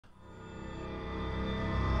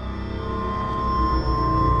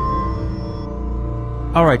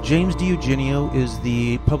All right, James DiEugenio is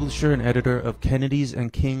the publisher and editor of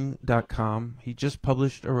kennedysandking.com. He just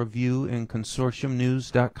published a review in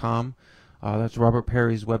consortiumnews.com. That's Robert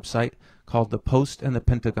Perry's website, called The Post and the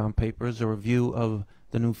Pentagon Papers, a review of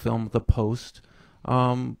the new film The Post.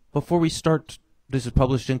 Before we start, this is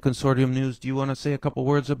published in Consortium News. Do you want to say a couple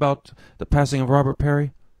words about the passing of Robert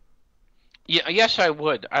Perry? Yeah, yes, I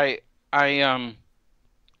would.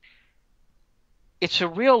 It's a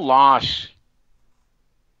real loss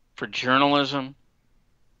for journalism.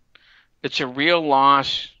 It's a real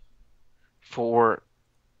loss for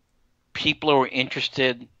people who are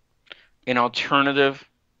interested in alternative,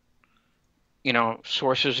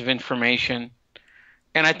 sources of information.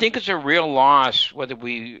 And I think it's a real loss, whether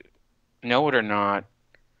we know it or not,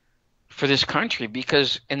 for this country,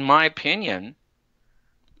 because in my opinion,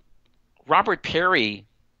 Robert Perry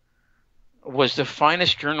was the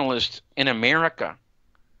finest journalist in America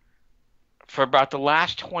for about the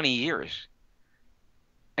last 20 years.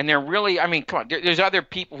 And they're really, come on, there's other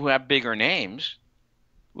people who have bigger names,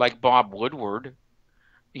 like Bob Woodward,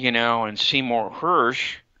 and Seymour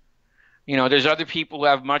Hersh. There's other people who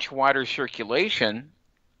have much wider circulation,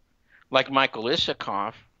 like Michael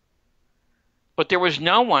Isikoff. But there was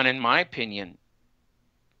no one, in my opinion,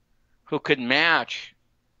 who could match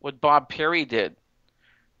what Bob Perry did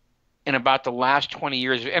in about the last 20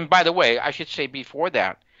 years. And by the way, I should say before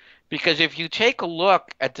that, because if you take a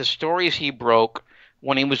look at the stories he broke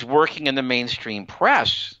when he was working in the mainstream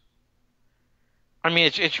press,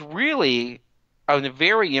 it's really a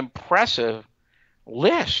very impressive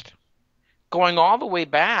list, going all the way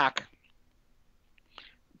back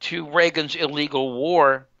to Reagan's illegal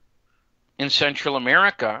war in Central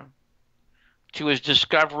America, to his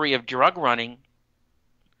discovery of drug running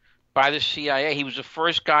by the CIA. He was the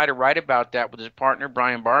first guy to write about that with his partner,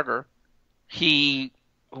 Brian Barger. He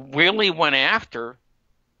really went after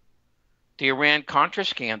the Iran-Contra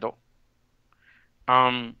scandal.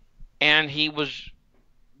 And he was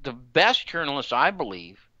the best journalist, I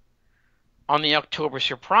believe, on the October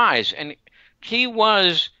surprise. And he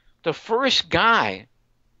was the first guy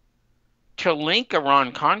to link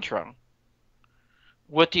Iran-Contra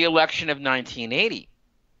with the election of 1980,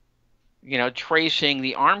 tracing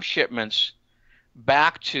the arms shipments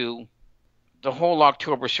back to the whole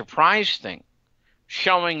October surprise thing,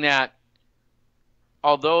 showing that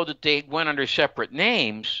although that they went under separate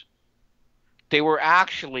names, they were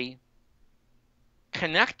actually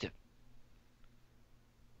connected.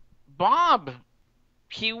 Bob,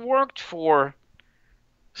 he worked for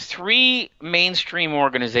 3 mainstream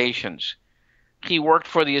organizations. He worked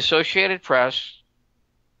for the Associated Press.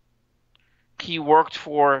 He worked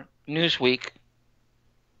for Newsweek.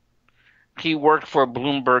 He worked for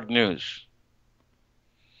Bloomberg News.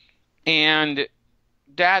 And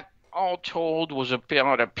that, all told, was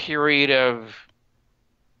about a period of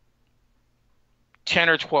 10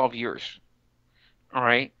 or 12 years. All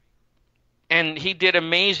right? And he did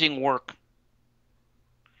amazing work.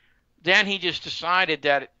 Then he just decided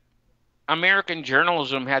that American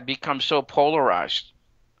journalism had become so polarized,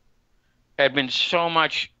 had been so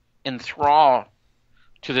much enthralled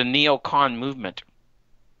to the neocon movement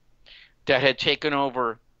that had taken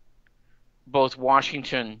over both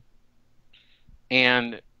Washington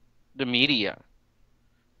and the media,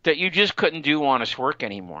 that you just couldn't do honest work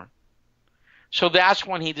anymore. So that's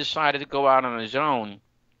when he decided to go out on his own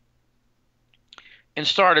and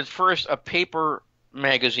started first a paper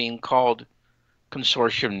magazine called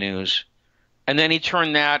Consortium News, and then he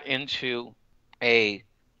turned that into a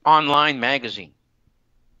online magazine.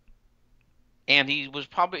 And he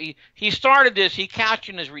started this, he cashed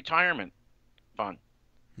in his retirement fund.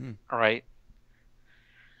 All right.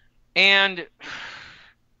 And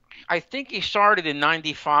I think he started in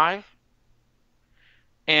 95.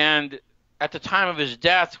 And at the time of his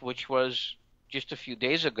death, which was just a few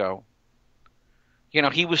days ago,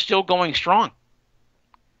 he was still going strong.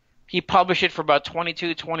 He published it for about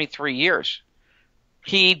 22, 23 years.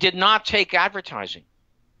 He did not take advertising.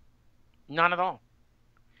 None at all.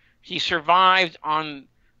 He survived on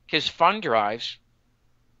his fund drives,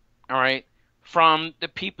 all right, from the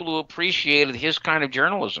people who appreciated his kind of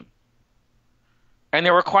journalism. And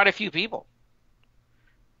there were quite a few people.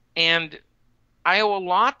 And I owe a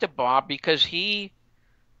lot to Bob because he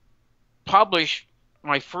published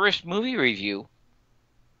my first movie review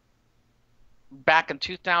back in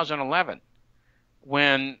 2011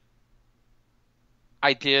 when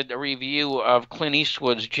I did a review of Clint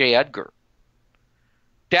Eastwood's J. Edgar.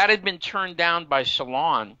 That had been turned down by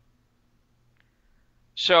Salon.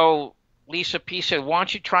 So Lisa P. said, why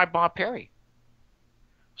don't you try Bob Perry?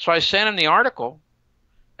 So I sent him the article,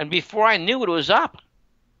 and before I knew it, it was up.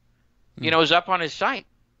 You know, is up on his site.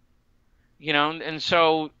 You know, and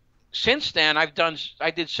so since then I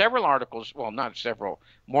did several articles. Well, not several,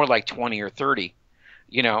 more like 20 or 30.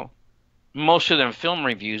 You know, most of them film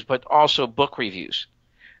reviews, but also book reviews.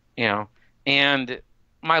 You know, and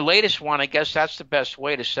my latest one, I guess that's the best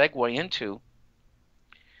way to segue into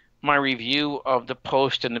my review of the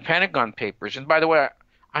Post and the Pentagon papers. And by the way,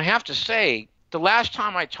 I have to say, the last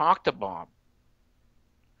time I talked to Bob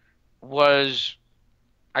was,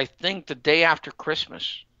 I think, the day after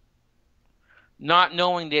Christmas, not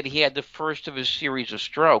knowing that he had the first of his series of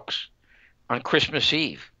strokes on Christmas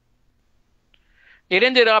Eve. It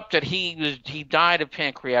ended up that he died of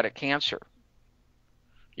pancreatic cancer.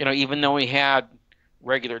 You know, even though he had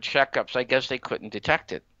regular checkups, I guess they couldn't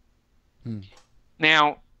detect it.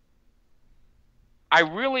 Now, I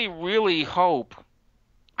really, really hope,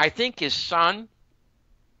 I think his son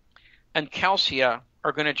and Kelsey are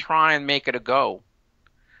going to try and make it a go.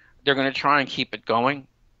 They're going to try and keep it going.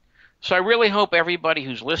 So I really hope everybody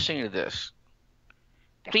who's listening to this,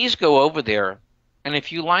 please go over there. And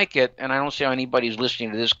if you like it, and I don't see how anybody who's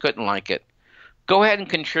listening to this couldn't like it, go ahead and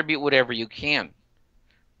contribute whatever you can.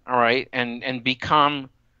 All right? And become,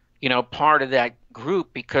 you know, part of that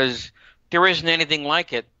group, because there isn't anything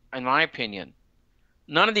like it, in my opinion.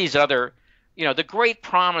 None of these other, you know, the great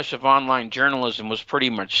promise of online journalism was pretty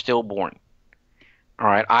much stillborn. All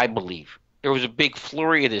right, I believe. There was a big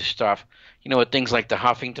flurry of this stuff, you know, with things like the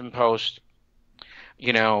Huffington Post,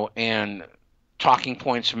 you know, and Talking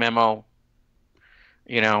Points Memo,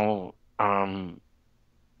 you know,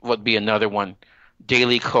 would be another one,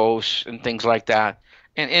 Daily Kos and things like that.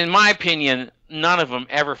 And in my opinion, none of them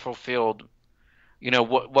ever fulfilled, you know,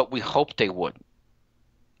 what we hoped they would.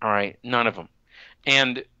 All right, none of them.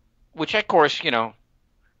 And which, of course, you know,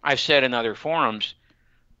 I've said in other forums,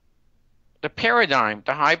 the paradigm,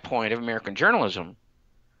 the high point of American journalism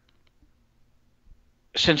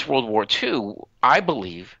since World War II, I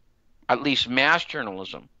believe, at least mass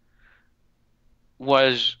journalism,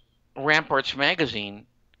 was Ramparts Magazine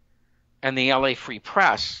and the LA Free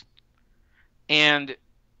Press. And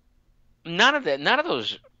none of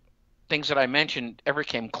those things that I mentioned ever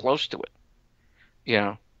came close to it. You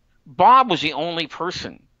know, Bob was the only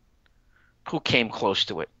person who came close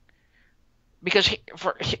to it, because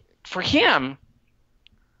for him,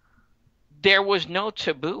 there was no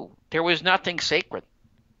taboo. There was nothing sacred.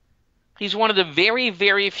 He's one of the very,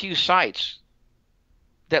 very few sites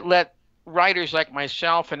that let writers like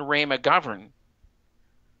myself and Ray McGovern,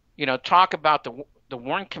 you know, talk about the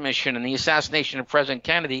Warren Commission and the assassination of President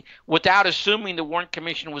Kennedy without assuming the Warren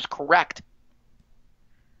Commission was correct.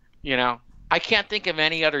 You know, I can't think of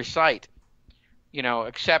any other site, you know,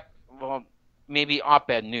 except, well, maybe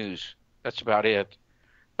Op-Ed News. That's about it.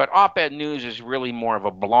 But Op-Ed News is really more of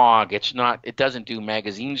a blog. It doesn't do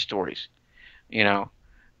magazine stories, you know.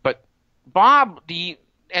 But Bob,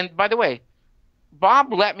 and by the way,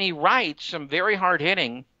 Bob let me write some very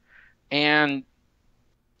hard-hitting and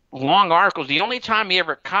long articles. The only time he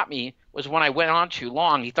ever cut me was when I went on too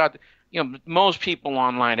long. He thought, you know, most people,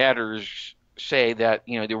 online editors, say that,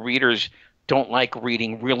 you know, the readers don't like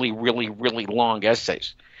reading really, really, really long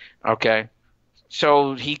essays. Okay?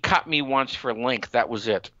 So he cut me once for length. That was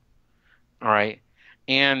it. All right?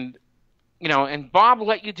 And, you know, and Bob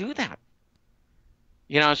let you do that.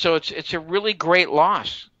 You know, so it's a really great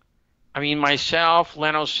loss. I mean, myself,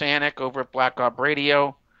 Leno Sanek over at Black Op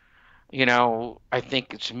Radio, you know, I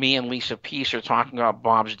think it's me and Lisa Peace are talking about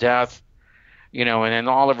Bob's death, you know, and then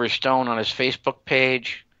Oliver Stone on his Facebook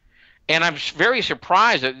page. And I'm very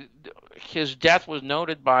surprised that his death was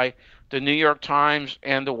noted by the New York Times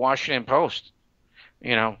and the Washington Post,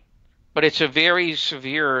 you know. But it's a very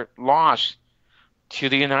severe loss to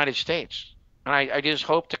the United States. And I just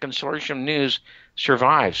hope the Consortium News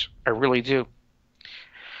survives. I really do.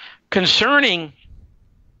 Concerning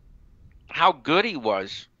how good he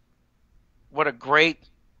was, what a great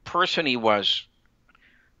person he was,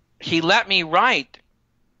 he let me write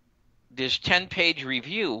this 10-page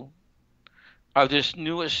review of this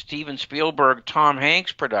newest Steven Spielberg, Tom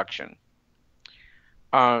Hanks production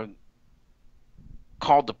called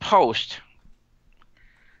The Post,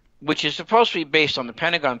 which is supposed to be based on the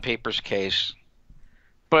Pentagon Papers case,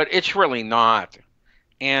 but it's really not.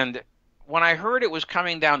 And when I heard it was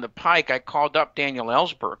coming down the pike, I called up Daniel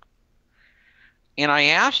Ellsberg, and I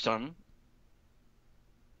asked him,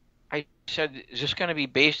 I said, is this going to be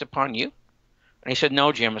based upon you? And he said,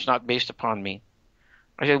 no, Jim, it's not based upon me.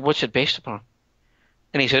 I said, what's it based upon?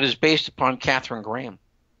 And he said, it's based upon Katharine Graham.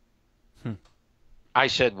 I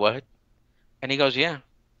said, what? And he goes, yeah.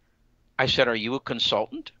 I said, are you a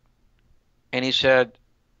consultant? And he said,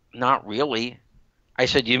 not really. I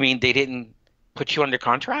said, you mean they didn't put you under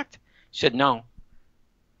contract? He said, no.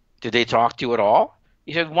 Did they talk to you at all?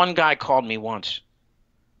 He said, one guy called me once.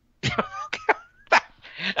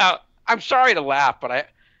 Now, I'm sorry to laugh, but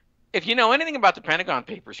if you know anything about the Pentagon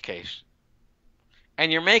Papers case,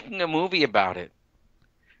 and you're making a movie about it,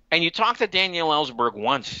 and you talk to Daniel Ellsberg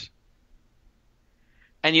once,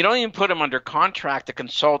 and you don't even put him under contract to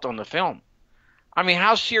consult on the film, I mean,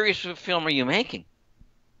 how serious of a film are you making?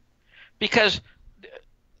 Because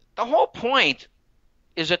the whole point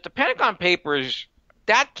is that the Pentagon Papers,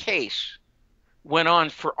 that case went on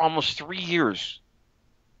for almost 3 years,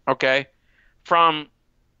 okay? From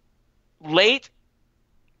late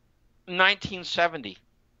 1970,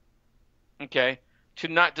 okay, to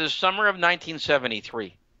the summer of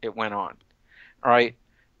 1973, it went on, all right?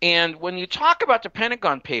 And when you talk about the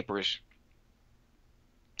Pentagon Papers,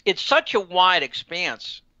 it's such a wide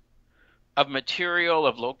expanse of material,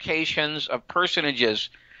 of locations, of personages,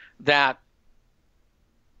 that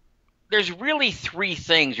there's really three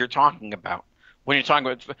things you're talking about when you're talking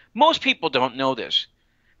about. Most people don't know this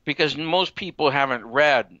because most people haven't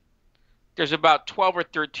read. There's about 12 or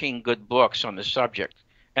 13 good books on the subject,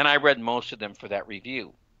 and I read most of them for that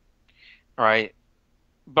review. All right.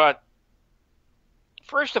 But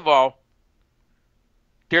first of all,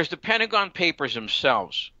 there's the Pentagon Papers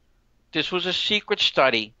themselves. This was a secret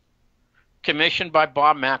study commissioned by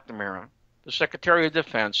Bob McNamara, the Secretary of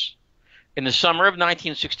Defense, in the summer of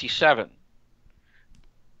 1967.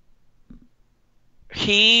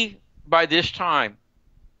 He, by this time,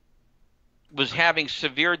 was having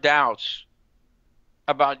severe doubts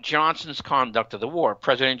about Johnson's conduct of the war,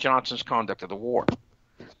 President Johnson's conduct of the war.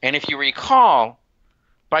 And if you recall,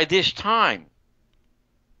 by this time,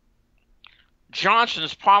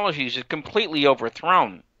 Johnson's policies had completely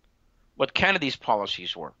overthrown what Kennedy's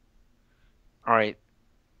policies were. All right.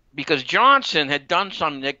 Because Johnson had done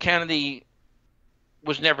something that Kennedy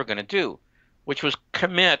was never going to do, which was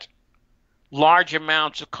commit large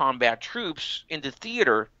amounts of combat troops into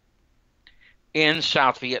theater in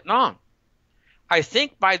South Vietnam. I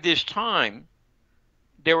think by this time,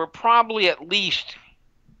 there were probably at least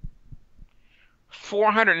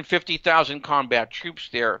 450,000 combat troops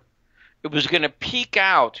there. It was going to peak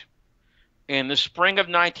out in the spring of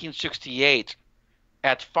 1968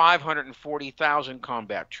 at 540,000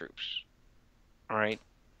 combat troops. All right.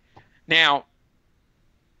 Now,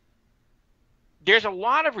 there's a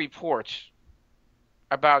lot of reports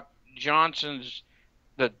about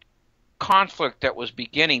the conflict that was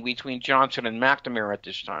beginning between Johnson and McNamara at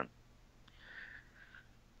this time.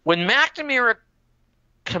 When McNamara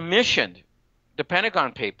commissioned the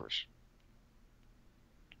Pentagon Papers,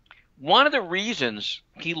 one of the reasons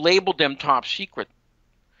he labeled them top secret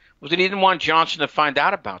was that he didn't want Johnson to find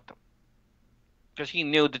out about them, because he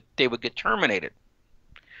knew that they would get terminated.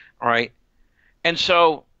 All right. And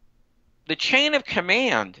so the chain of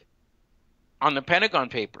command on the Pentagon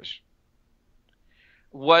Papers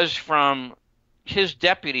was from his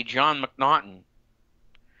deputy, John McNaughton,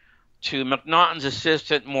 to McNaughton's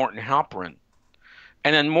assistant, Morton Halperin.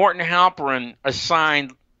 And then Morton Halperin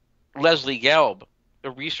assigned Leslie Gelb,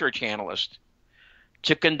 the research analyst,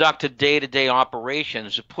 to conduct the day-to-day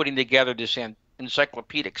operations of putting together this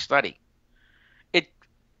encyclopedic study.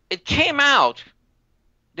 It came out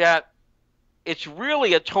that it's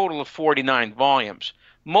really a total of 49 volumes.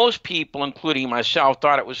 Most people, including myself,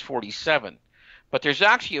 thought it was 47. But there's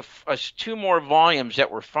actually two more volumes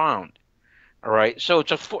that were found. All right, so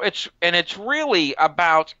it's really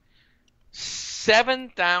about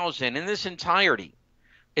 7,000 in this entirety.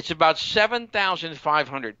 It's about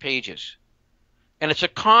 7,500 pages, and it's a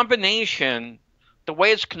combination. The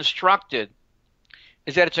way it's constructed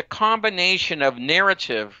is that it's a combination of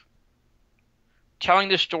narrative, telling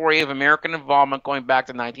the story of American involvement going back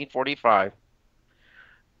to 1945,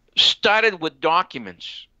 studded with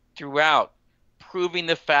documents throughout, proving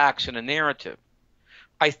the facts in a narrative.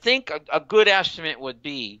 I think a good estimate would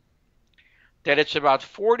be that it's about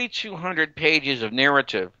 4,200 pages of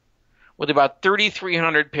narrative with about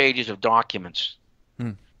 3,300 pages of documents.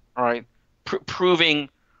 All right, proving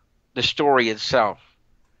the story itself.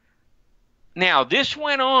 Now, this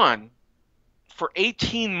went on for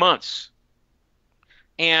 18 months.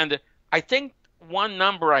 And I think one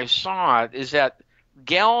number I saw is that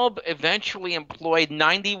Gelb eventually employed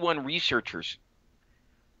 91 researchers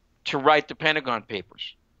to write the Pentagon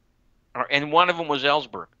Papers. And one of them was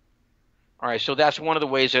Ellsberg. All right, so that's one of the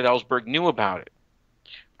ways that Ellsberg knew about it.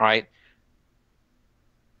 All right.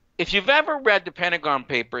 If you've ever read the Pentagon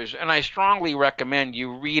Papers, and I strongly recommend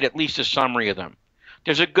you read at least a summary of them.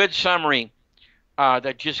 There's a good summary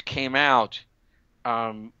that just came out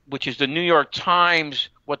which is the New York Times,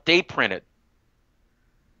 what they printed,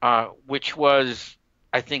 which was,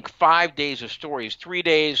 I think, 5 days of stories, 3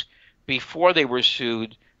 days before they were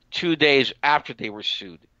sued, 2 days after they were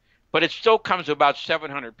sued. But it still comes to about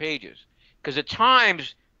 700 pages. Because at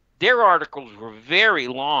times, their articles were very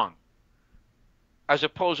long, as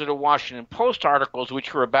opposed to the Washington Post articles,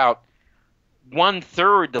 which were about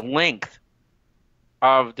 1/3 the length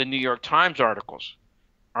of the New York Times articles.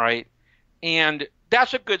 All right. And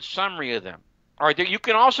that's a good summary of them. All right. You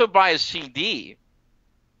can also buy a CD,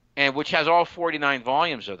 and which has all 49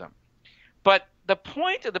 volumes of them. But the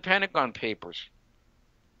point of the Pentagon Papers,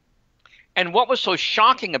 and what was so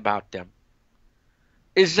shocking about them,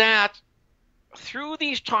 is that through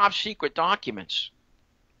these top secret documents,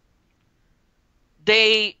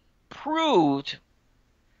 they proved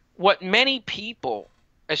what many people,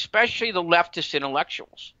 especially the leftist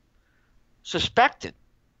intellectuals, suspected,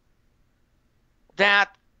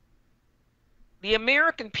 that the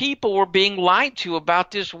American people were being lied to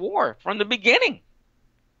about this war from the beginning.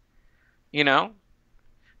 You know,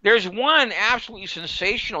 there's one absolutely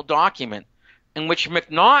sensational document in which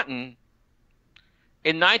McNaughton,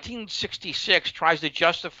 in 1966, tries to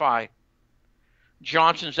justify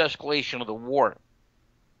Johnson's escalation of the war.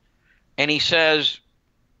 And he says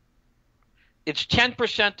it's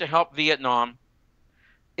 10% to help Vietnam,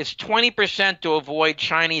 it's 20% to avoid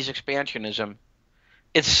Chinese expansionism,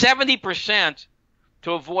 it's 70%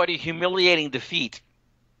 to avoid a humiliating defeat.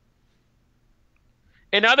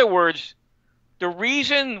 In other words, the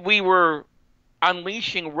reason we were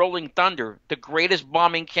unleashing Rolling Thunder, the greatest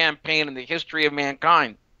bombing campaign in the history of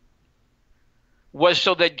mankind, was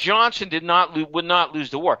so that Johnson would not lose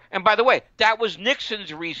the war. And by the way, that was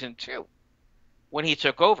Nixon's reason too, when he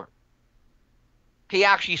took over. He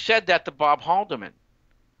actually said that to Bob Haldeman.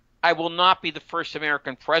 I will not be the first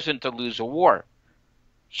American president to lose a war.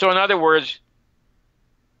 So in other words,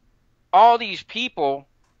 all these people,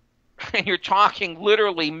 and you're talking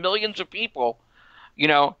literally millions of people,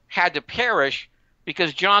 had to perish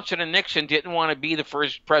because Johnson and Nixon didn't want to be the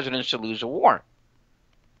first presidents to lose a war.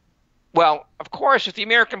 Well, of course, if the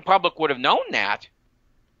American public would have known that,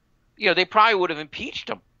 they probably would have impeached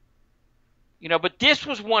them. But this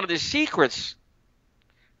was one of the secrets.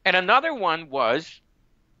 And another one was,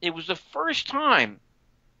 it was the first time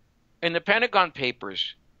in the Pentagon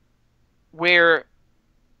Papers where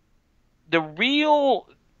the real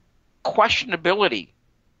questionability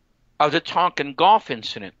of the Tonkin Gulf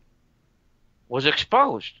incident was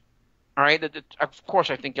exposed. All right? Of course,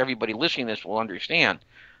 I think everybody listening to this will understand.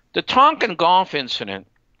 The Tonkin Gulf incident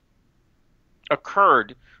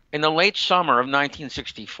occurred in the late summer of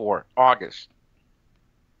 1964, August.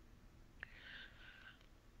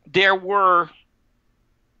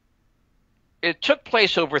 It took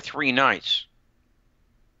place over 3 nights.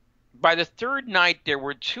 By the third night, there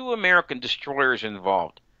were 2 American destroyers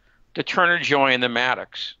involved, the Turner Joy and the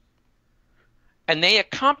Maddox. And they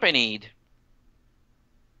accompanied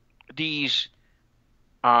these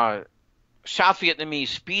South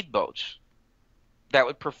Vietnamese speedboats that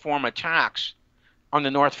would perform attacks on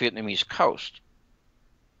the North Vietnamese coast.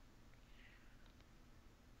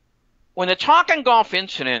 When the Tonkin Gulf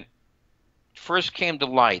incident first came to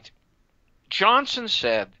light, Johnson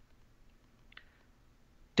said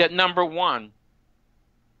that, number one,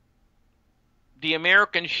 the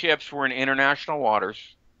American ships were in international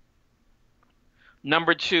waters.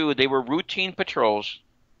 Number 2, they were routine patrols.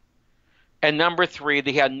 And number 3,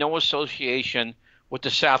 they had no association with the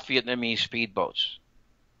South Vietnamese speedboats.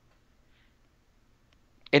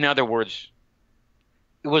 In other words,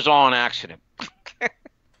 it was all an accident.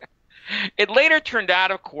 It later turned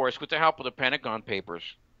out, of course, with the help of the Pentagon Papers,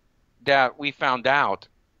 that we found out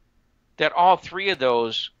that all 3 of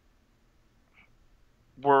those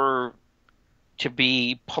were, to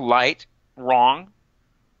be polite, wrong,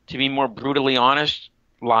 to be more brutally honest,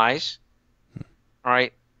 lies. All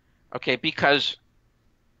right? Okay, because,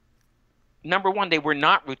 number 1, they were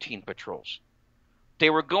not routine patrols. They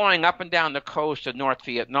were going up and down the coast of North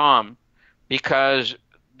Vietnam because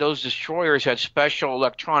those destroyers had special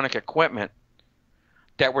electronic equipment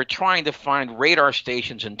that were trying to find radar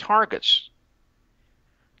stations and targets.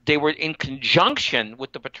 They were in conjunction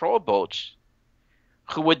with the patrol boats,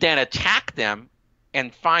 who would then attack them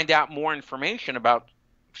and find out more information about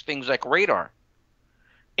things like radar.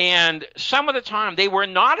 And some of the time, they were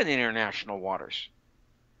not in international waters.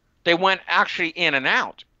 They went actually in and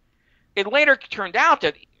out. It later turned out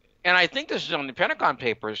that, and I think this is on the Pentagon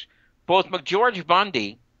Papers, both McGeorge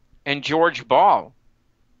Bundy and George Ball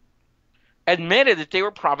admitted that they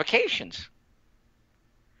were provocations.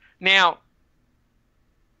 Now,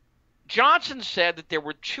 Johnson said that there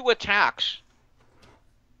were 2 attacks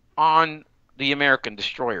on the American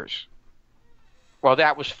destroyers. Well,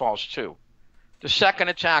 that was false too. The second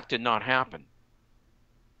attack did not happen.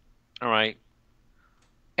 All right.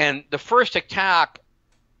 And the first attack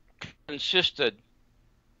consisted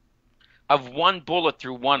of 1 bullet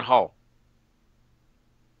through 1 hull.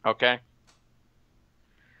 Okay?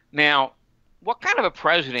 Now, what kind of a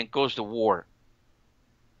president goes to war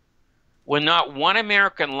when not 1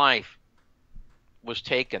 American life was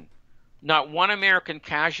taken, not 1 American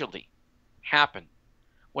casualty happened,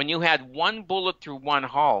 when you had 1 bullet through 1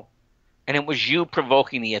 hull, and it was you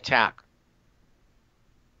provoking the attack?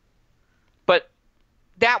 But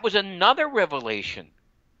that was another revelation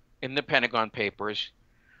in the Pentagon Papers,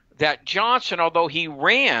 that Johnson, although he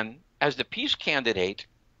ran as the peace candidate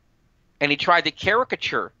and he tried to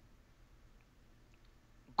caricature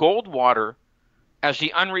Goldwater as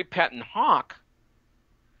the unrepentant hawk,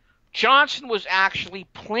 Johnson was actually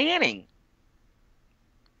planning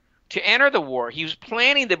to enter the war. He was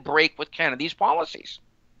planning to break with Kennedy's policies.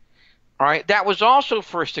 All right, that was also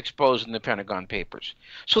first exposed in the Pentagon Papers.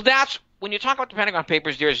 So that's, when you talk about the Pentagon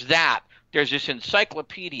Papers, there's that. There's this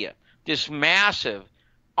encyclopedia, this massive,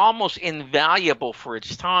 almost invaluable for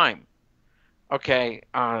its time, okay,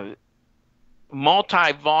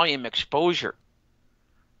 multi-volume exposure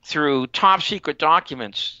through top secret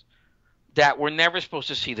documents that we're never supposed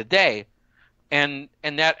to see the day, and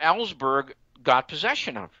that Ellsberg got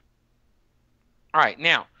possession of. All right,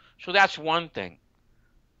 now, so that's one thing.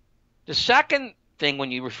 The second thing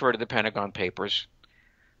when you refer to the Pentagon Papers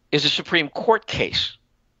is a Supreme Court case.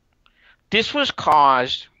 This was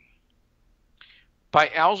caused by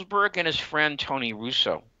Ellsberg and his friend Tony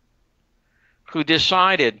Russo, who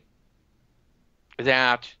decided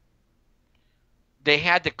that they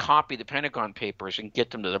had to copy the Pentagon Papers and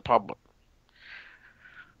get them to the public.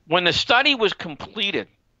 When the study was completed,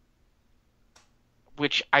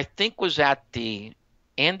 which I think was at the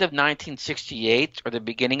end of 1968 or the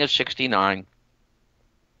beginning of 69,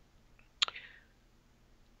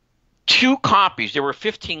 2 copies, there were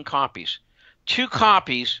 15 copies, 2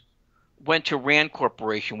 copies went to Rand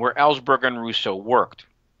Corporation, where Ellsberg and Russo worked.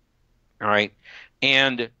 All right.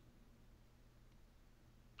 And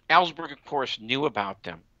Ellsberg, of course, knew about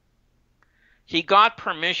them. He got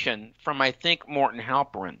permission from, I think, Morton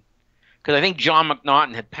Halperin, because I think John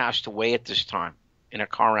McNaughton had passed away at this time in a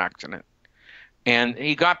car accident. And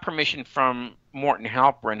he got permission from Morton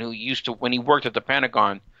Halperin, who used to, when he worked at the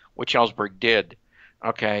Pentagon, which Ellsberg did,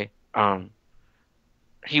 okay,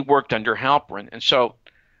 he worked under Halperin. And so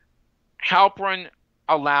Halperin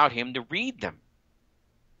allowed him to read them.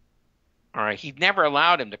 All right. He never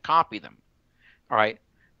allowed him to copy them. All right.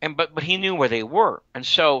 And but he knew where they were. And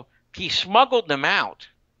so he smuggled them out.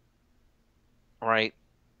 All right.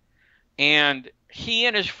 And he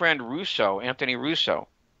and his friend Russo, Anthony Russo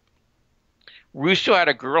had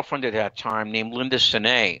a girlfriend at that time named Linda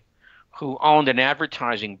Sine, who owned an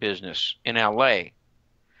advertising business in L.A.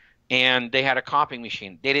 And they had a copying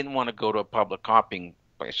machine. They didn't want to go to a public copying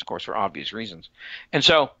place, of course, for obvious reasons. And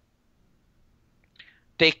so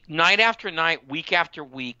they, night after night, week after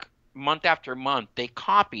week, month after month, they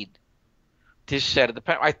copied this set of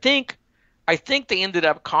the. I think they ended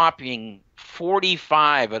up copying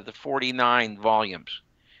 45 of the 49 volumes.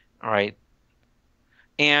 All right,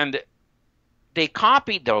 and they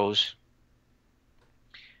copied those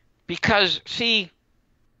because, see,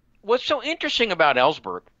 what's so interesting about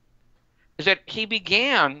Ellsberg is that he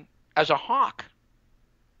began as a hawk.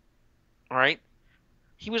 All right,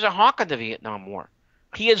 he was a hawk in the Vietnam War.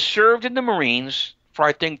 He had served in the Marines for,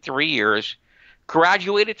 I think, 3 years,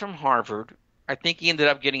 graduated from Harvard. I think he ended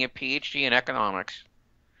up getting a PhD in economics,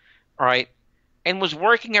 all right, and was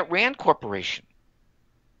working at Rand Corporation.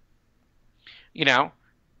 You know,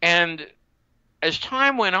 and as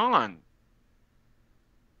time went on,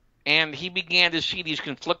 and he began to see these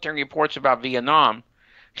conflicting reports about Vietnam,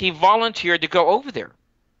 he volunteered to go over there,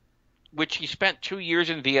 which he spent 2 years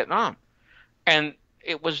in Vietnam. And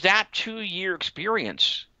it was that 2-year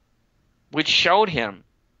experience which showed him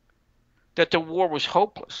that the war was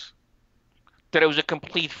hopeless, that it was a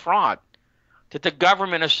complete fraud, that the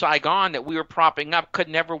government of Saigon that we were propping up could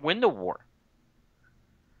never win the war.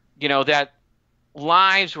 You know, that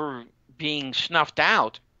lives were being snuffed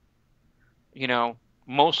out, you know,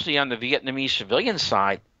 mostly on the Vietnamese civilian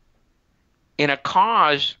side, in a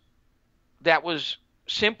cause that was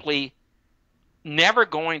simply never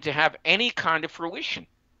going to have any kind of fruition.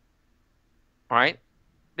 All right?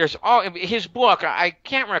 There's all his book, I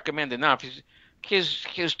can't recommend enough. His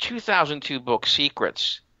 2002 book,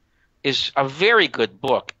 Secrets, is a very good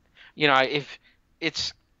book. You know, if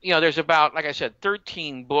it's there's about, like I said,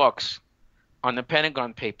 13 books on the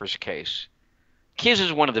Pentagon Papers case. His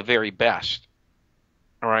is one of the very best.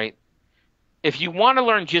 All right. If you want to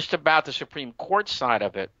learn just about the Supreme Court side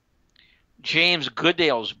of it, James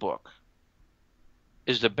Goodale's book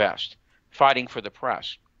is the best, Fighting for the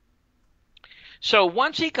Press. So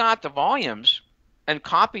once he got the volumes and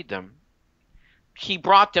copied them, he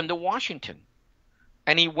brought them to Washington.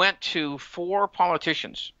 And he went to 4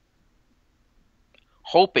 politicians,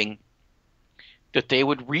 hoping that they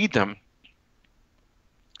would read them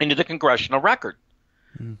into the congressional record,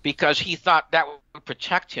 because he thought that would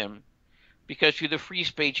protect him, because through the free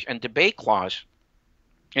speech and debate clause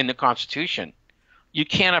in the Constitution, you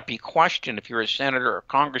cannot be questioned if you're a senator or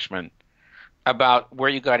congressman about where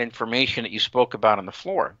you got information that you spoke about on the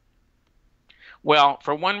floor. Well,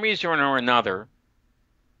 for one reason or another,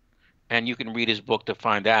 and you can read his book to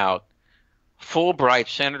find out,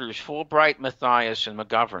 Senators Fulbright, Mathias, and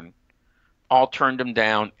McGovern all turned him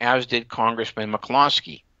down, as did Congressman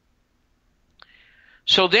McCloskey.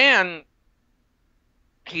 So then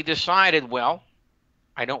he decided, well,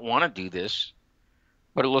 I don't want to do this,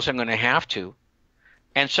 but it looks like I'm going to have to.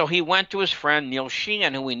 And so he went to his friend Neil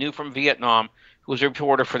Sheehan, who we knew from Vietnam, who was a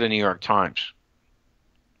reporter for the New York Times.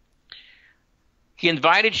 He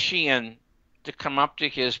invited Sheehan to come up to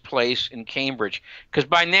his place in Cambridge, because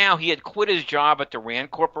by now he had quit his job at the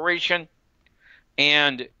Rand Corporation,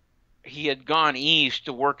 and he had gone east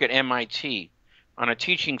to work at MIT on a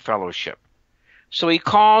teaching fellowship. So he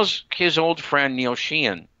calls his old friend Neil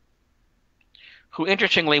Sheehan, who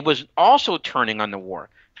interestingly was also turning on the war.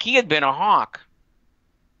 He had been a hawk,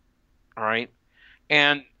 all right?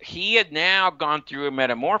 And he had now gone through a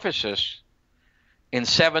metamorphosis in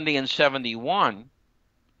 70 and 71,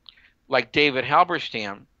 like David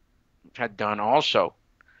Halberstam had done also,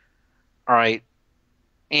 all right?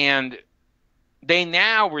 And they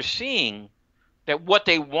now were seeing that what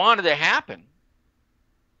they wanted to happen,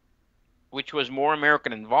 which was more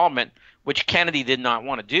American involvement, which Kennedy did not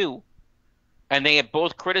want to do, and they had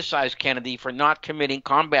both criticized Kennedy for not committing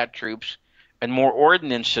combat troops and more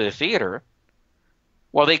ordnance to the theater.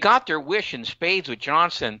 Well, they got their wish in spades with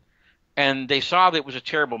Johnson, and they saw that it was a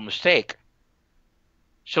terrible mistake.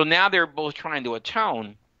 So now they're both trying to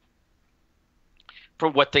atone for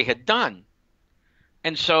what they had done.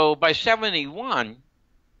 And so by 71,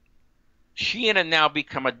 Sheehan had now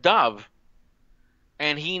become a dove,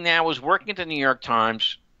 and he now was working at the New York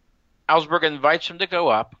Times. Ellsberg invites him to go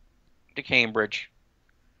up to Cambridge,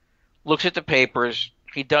 looks at the papers.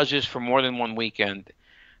 He does this for more than one weekend.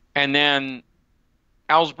 And then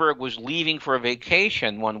Ellsberg was leaving for a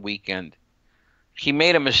vacation one weekend. He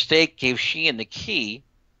made a mistake, gave Sheehan the key.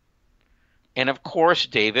 And of course,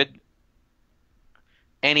 David,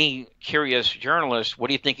 any curious journalist, what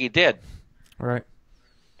do you think he did? Right.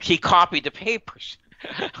 He copied the papers.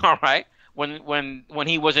 All right. When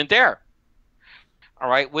he wasn't there. All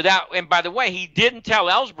right. And by the way, he didn't tell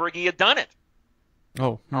Ellsberg he had done it.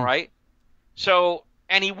 Oh. All right. So,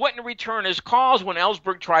 and he wouldn't return his calls when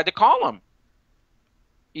Ellsberg tried to call him.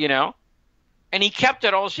 And he kept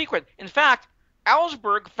it all secret. In fact,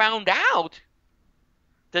 Ellsberg found out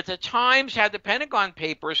that the Times had the Pentagon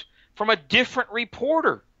Papers from a different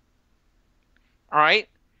reporter. All right?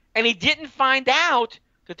 And he didn't find out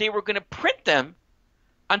that they were going to print them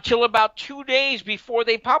until about 2 days before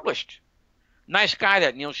they published. Nice guy,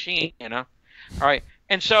 that Neil Sheehan, All right.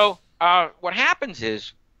 And so what happens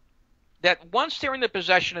is that once they're in the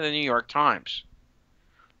possession of the New York Times,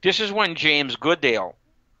 this is when James Goodale,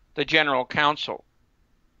 the general counsel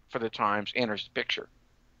for the Times, enters the picture.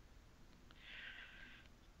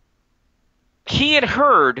 He had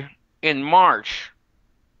heard in March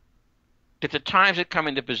that the Times had come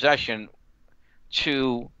into possession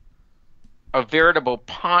to a veritable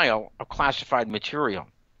pile of classified material.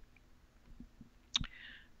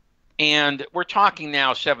 And we're talking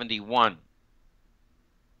now 71,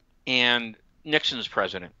 and Nixon's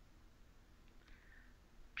president.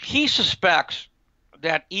 He suspects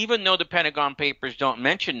that even though the Pentagon Papers don't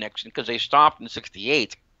mention Nixon because they stopped in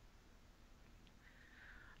 68,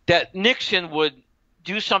 that Nixon would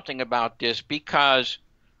do something about this, because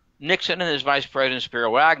Nixon and his vice president,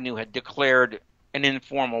 Spiro Agnew, had declared an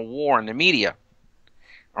informal war in the media.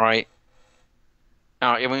 All right.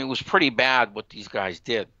 Now, I mean, it was pretty bad what these guys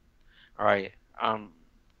did. All right.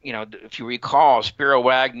 If you recall, Spiro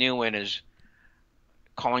Agnew and his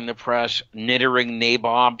calling the press nittering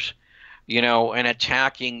nabobs, and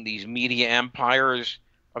attacking these media empires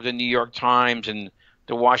of the New York Times and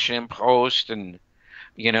the Washington Post, and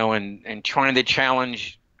and trying to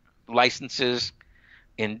challenge licenses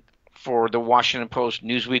in for the Washington Post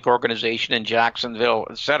Newsweek organization in Jacksonville,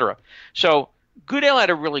 etc. So Goodale had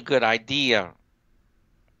a really good idea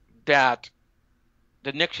that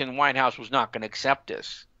the Nixon White House was not going to accept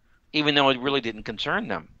this, even though it really didn't concern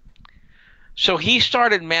them. So he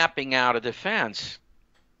started mapping out a defense,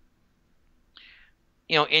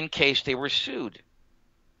 in case they were sued.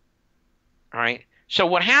 All right. So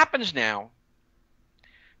what happens now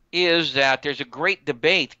is that there's a great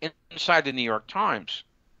debate inside the New York Times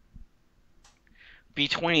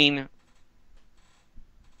between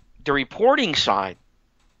the reporting side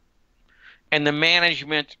and the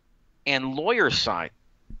management and lawyer side.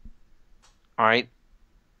 All right.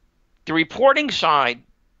 The reporting side,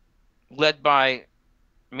 led by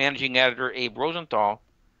managing editor Abe Rosenthal,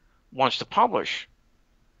 wants to publish.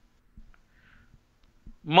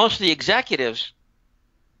 Most of the executives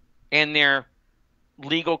and their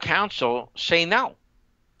legal counsel say no.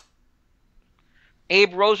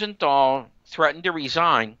 Abe Rosenthal threatened to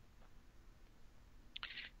resign,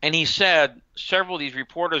 and he said several of these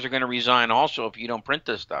reporters are going to resign also if you don't print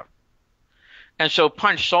this stuff. And so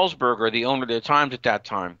Punch Sulzberger, the owner of the Times at that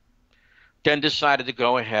time, then decided to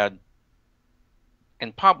go ahead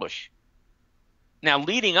and publish. Now,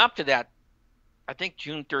 leading up to that, I think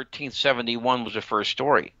June 13th, 71 was the first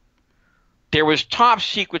story. There was top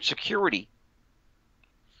secret security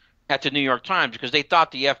at the New York Times because they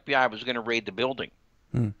thought the FBI was going to raid the building.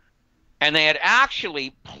 And they had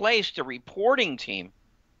actually placed a reporting team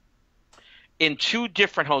in 2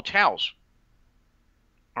 different hotels.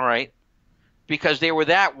 All right? Because they were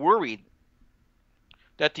that worried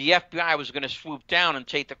that the FBI was going to swoop down and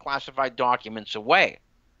take the classified documents away.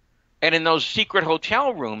 And in those secret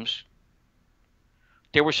hotel rooms,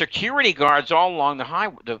 there were security guards all along the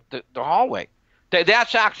hallway.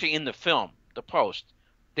 That's actually in the film, The Post.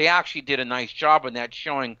 They actually did a nice job on that,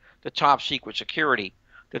 showing the top secret security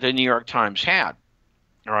that the New York Times had.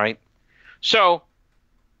 All right? So,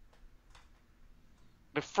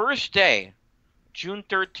 the first day, June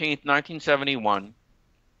 13th, 1971,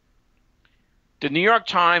 the New York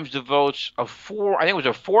Times devotes I think it was a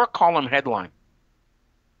 4-column headline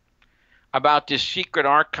about this secret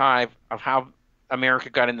archive of how America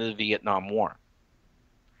got into the Vietnam War.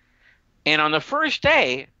 And on the first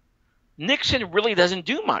day, Nixon really doesn't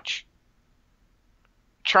do much.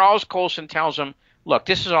 Charles Colson tells him, look,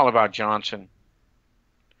 this is all about Johnson.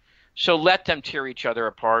 So let them tear each other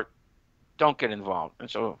apart. Don't get involved. And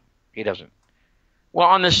so he doesn't. Well,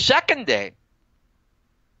 on the second day,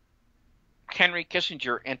 Henry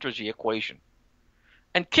Kissinger enters the equation.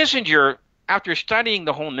 And Kissinger, after studying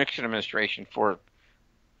the whole Nixon administration for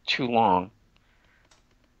too long,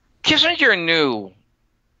 Kissinger knew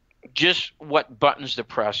just what buttons to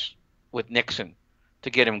press with Nixon to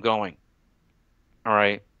get him going. All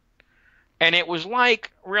right? And it was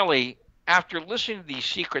like, really, after listening to these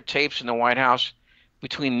secret tapes in the White House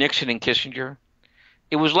between Nixon and Kissinger,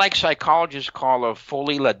 it was like psychologists call a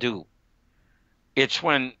folie à deux. It's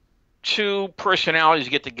when 2 personalities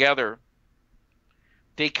get together,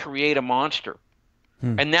 they create a monster.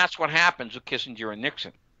 And that's what happens with Kissinger and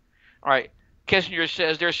Nixon. All right. Kissinger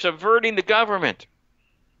says they're subverting the government.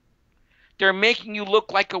 They're making you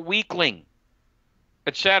look like a weakling,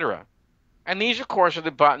 etc. And these, of course, are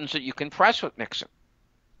the buttons that you can press with Nixon.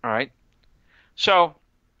 All right. So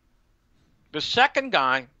the second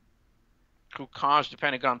guy who caused the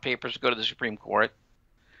Pentagon Papers to go to the Supreme Court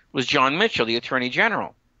was John Mitchell, the Attorney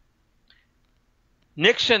General.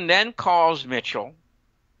 Nixon then calls Mitchell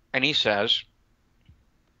and he says,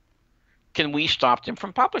 can we stop them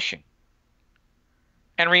from publishing?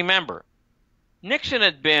 And remember, Nixon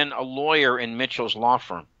had been a lawyer in Mitchell's law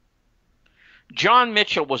firm. John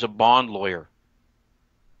Mitchell was a bond lawyer.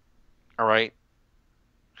 All right?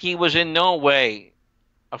 He was in no way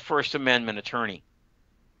a First Amendment attorney.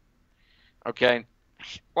 Okay?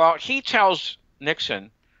 Well, he tells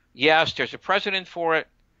Nixon, yes, there's a precedent for it.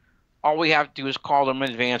 All we have to do is call them in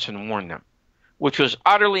advance and warn them, which was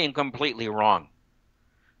utterly and completely wrong.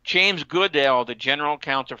 James Goodale, the general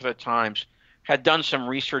counsel for the Times, had done some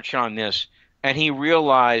research on this, and he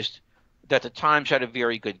realized that the Times had a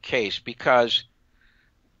very good case because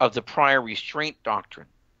of the prior restraint doctrine.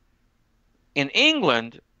 In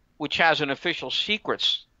England, which has an official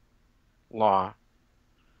secrets law,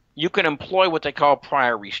 you can employ what they call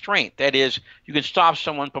prior restraint. That is, you can stop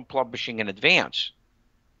someone from publishing in advance.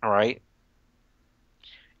 All right?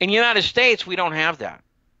 In the United States, we don't have that.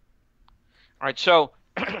 All right, so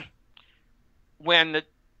when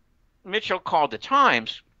Mitchell called the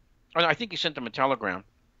Times, I think he sent them a telegram,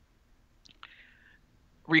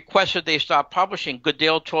 requested they stop publishing,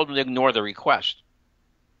 Goodale told him to ignore the request.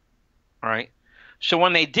 All right? So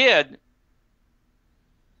when they did,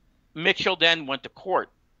 Mitchell then went to court,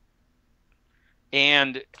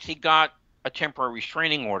 and he got a temporary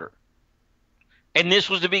restraining order. And this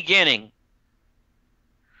was the beginning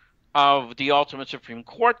of the ultimate Supreme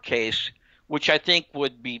Court case, which I think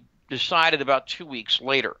would be decided about 2 weeks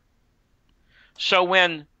later. So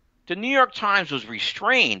when the New York Times was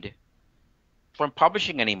restrained from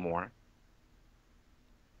publishing anymore,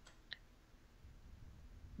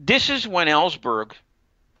 this is when Ellsberg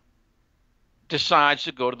decides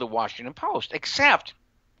to go to the Washington Post. Except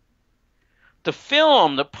the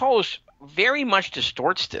film, the Post, very much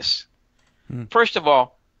distorts this. First of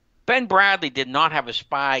all, Ben Bradley did not have a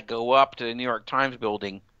spy go up to the New York Times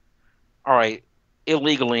building, all right,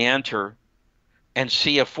 illegally enter, and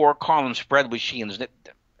see a 4-column spread with Sheehan's.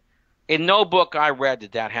 In no book I read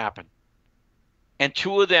did that happen. And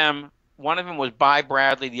two of them, one of them was by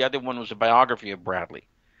Bradley, the other one was a biography of Bradley.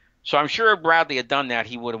 So I'm sure if Bradley had done that,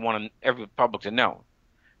 he would have wanted every public to know.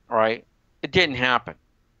 All right? It didn't happen.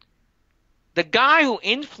 The guy who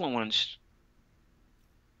influenced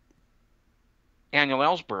Daniel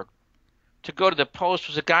Ellsberg to go to the Post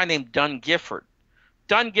was a guy named Dunn Gifford.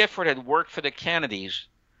 Dunn Gifford had worked for the Kennedys,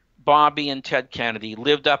 Bobby and Ted Kennedy,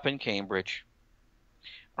 lived up in Cambridge,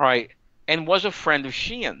 all right, and was a friend of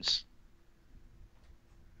Sheehan's.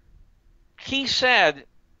 He said,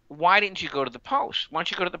 why didn't you go to the Post? Why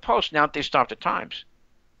don't you go to the Post now that they stopped the Times?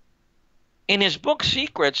 In his book,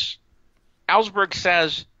 Secrets, Ellsberg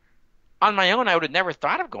says, on my own, I would have never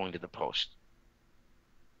thought of going to the Post.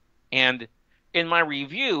 And in my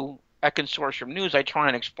review at Consortium News, I try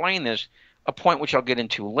and explain this, a point which I'll get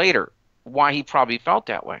into later, why he probably felt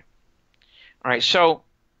that way. All right, so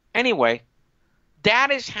anyway,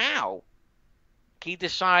 that is how he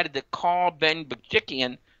decided to call Ben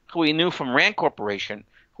Bajkian, who he knew from Rand Corporation,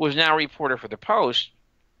 who is now a reporter for the Post.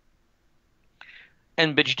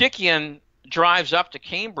 And Bajkian drives up to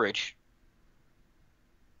Cambridge.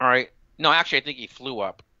 All right. No, actually, I think he flew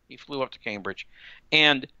up. He flew up to Cambridge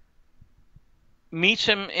and meets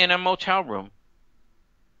him in a motel room.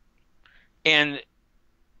 And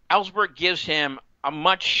Ellsberg gives him a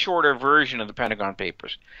much shorter version of the Pentagon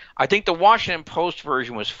Papers. I think the Washington Post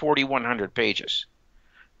version was 4,100 pages.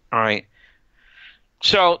 All right.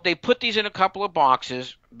 So they put these in a couple of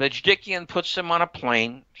boxes. Bajkian puts them on a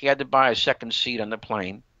plane. He had to buy a second seat on the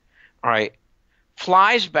plane. All right.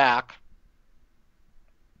 Flies back.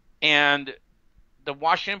 And the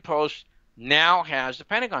Washington Post now has the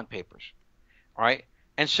Pentagon Papers. All right.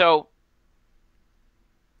 And so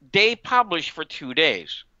they publish for 2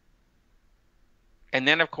 days. And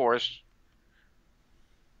then, of course,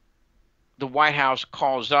 the White House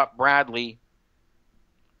calls up Bradley,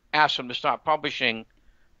 asks him to stop publishing.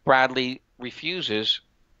 Bradley refuses.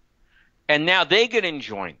 And now they get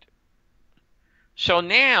enjoined. So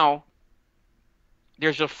now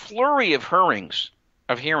there's a flurry of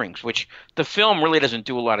hearings, which the film really doesn't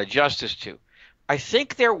do a lot of justice to. I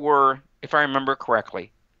think there were, if I remember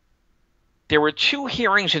correctly, there were 2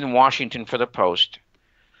 hearings in Washington for the Post.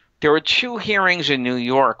 There were 2 hearings in New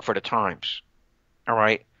York for the Times. All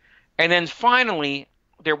right. And then finally,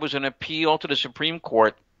 there was an appeal to the Supreme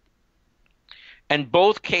Court, and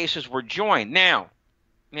both cases were joined. Now,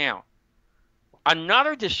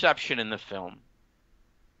 another deception in the film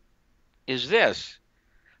is this,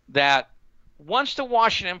 that once the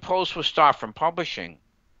Washington Post was stopped from publishing,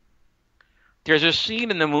 there's a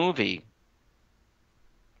scene in the movie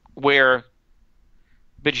where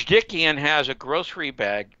Bajkian has a grocery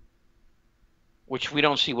bag, which we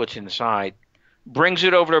don't see what's inside, brings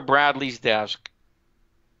it over to Bradley's desk,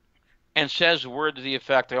 and says a word to the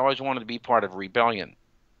effect, I always wanted to be part of a rebellion.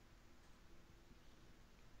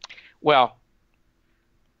 Well,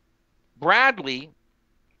 Bradley,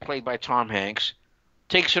 played by Tom Hanks,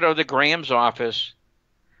 takes it over to Graham's office,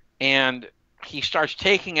 and he starts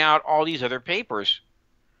taking out all these other papers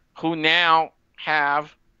who now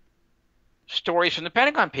have stories from the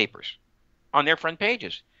Pentagon Papers on their front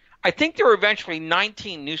pages. I think there were eventually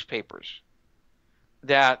 19 newspapers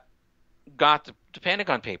that got the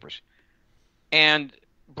Pentagon Papers. And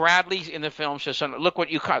Bradley in the film says, "Son, look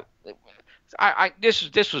what you caught."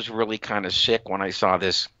 This was really kind of sick when I saw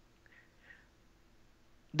this.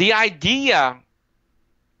 The idea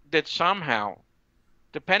that somehow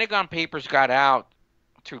the Pentagon Papers got out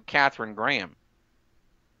through Katharine Graham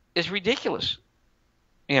is ridiculous.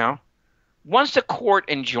 You know, once the court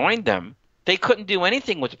enjoined them, they couldn't do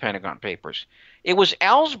anything with the Pentagon Papers. It was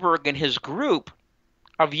Ellsberg and his group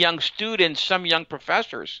of young students, some young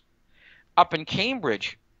professors up in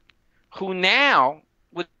Cambridge, who now,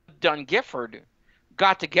 with Dunn Gifford,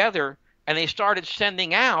 got together and they started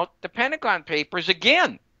sending out the Pentagon Papers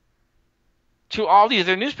again to all these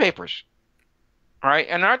other newspapers. All right,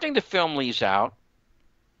 and another thing the film leaves out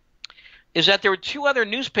is that there were two other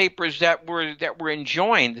newspapers that were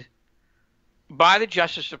enjoined by the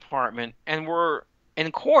Justice Department and were in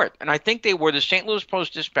court, and I think they were the St. Louis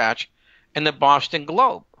Post-Dispatch and the Boston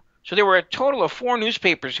Globe. So there were a total of 4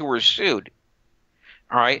 newspapers who were sued.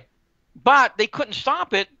 All right, but they couldn't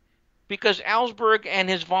stop it because Ellsberg and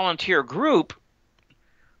his volunteer group,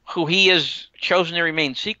 who he has chosen to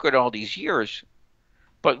remain secret all these years,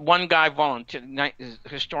 but one guy volunteered,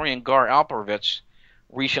 historian Gar Alperovitz,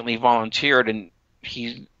 recently volunteered, and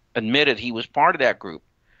he admitted he was part of that group,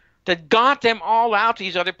 that got them all out to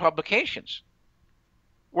these other publications,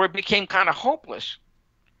 where it became kind of hopeless,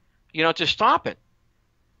 to stop it.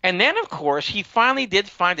 And then, of course, he finally did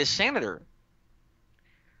find a senator,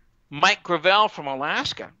 Mike Gravel from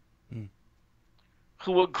Alaska,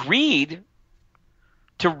 who agreed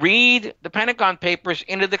to read the Pentagon Papers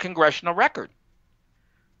into the congressional record,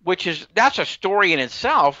 that's a story in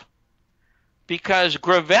itself, because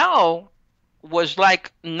Gravel was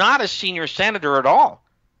like not a senior senator at all.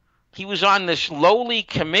 He was on this lowly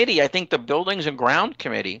committee, I think the Buildings and Ground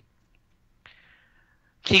Committee.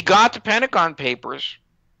 He got the Pentagon Papers,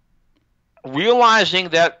 realizing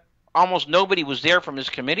that almost nobody was there from his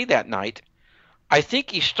committee that night. I think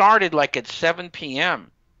he started like at 7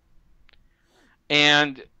 p.m.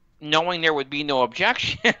 And knowing there would be no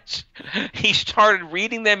objections, he started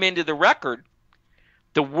reading them into the record.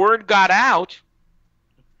 The word got out.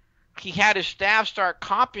 He had his staff start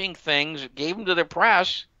copying things, gave them to the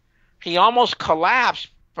press. He almost collapsed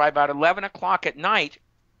by about 11 o'clock at night,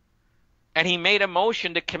 and he made a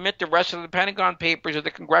motion to commit the rest of the Pentagon Papers to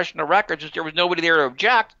the congressional records. Since there was nobody there to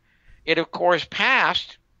object, it, of course,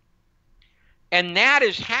 passed. And that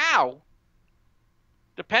is how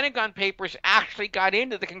the Pentagon Papers actually got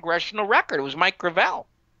into the congressional record. It was Mike Gravel.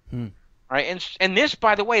 Right? And this,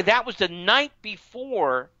 by the way, that was the night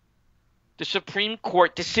before the Supreme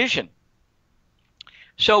Court decision.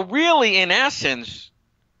 So really, in essence,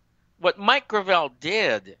 what Mike Gravel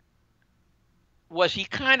did was he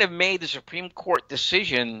kind of made the Supreme Court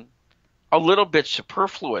decision a little bit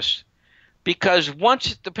superfluous, because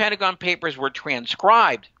once the Pentagon Papers were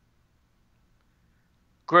transcribed,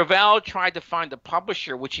 Gravel tried to find a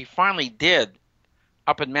publisher, which he finally did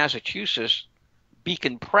up in Massachusetts,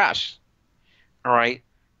 Beacon Press. All right,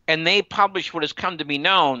 and they published what has come to be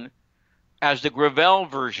known as the Gravel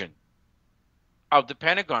version of the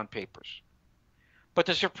Pentagon Papers. But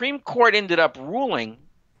the Supreme Court ended up ruling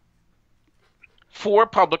for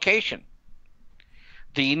publication.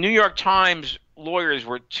 The New York Times lawyers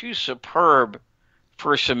were two superb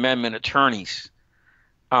First Amendment attorneys.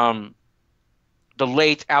 The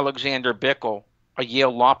late Alexander Bickel, a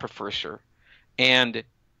Yale law professor, and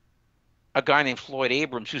a guy named Floyd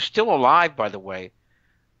Abrams, who's still alive, by the way,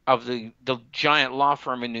 of the giant law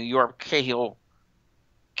firm in New York, Cahill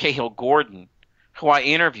Gordon, who I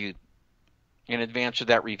interviewed in advance of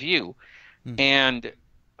that review. And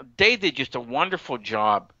they did just a wonderful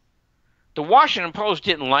job. The Washington Post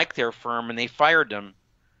didn't like their firm, and they fired them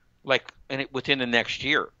within the next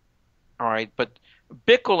year. All right, but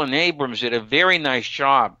Bickel and Abrams did a very nice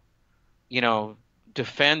job,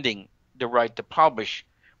 defending the right to publish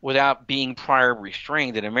without being prior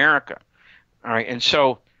restrained in America. All right,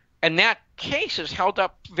 and that case is held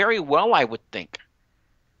up very well, I would think.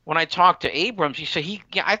 When I talked to Abrams, he said,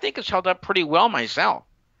 I think it's held up pretty well myself.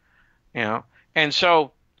 And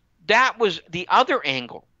so that was the other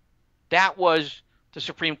angle. That was the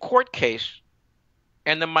Supreme Court case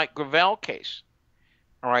and the Mike Gravel case.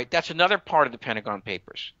 All right, that's another part of the Pentagon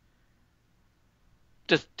Papers.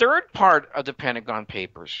 The third part of the Pentagon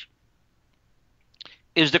Papers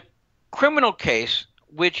is the criminal case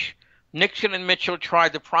which Nixon and Mitchell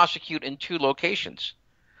tried to prosecute in 2 locations.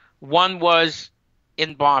 One was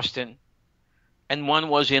in Boston, and one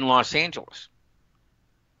was in Los Angeles.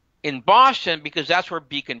 In Boston, because that's where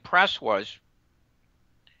Beacon Press was,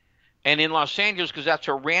 and in Los Angeles, because that's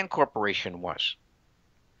where Rand Corporation was.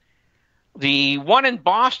 The one in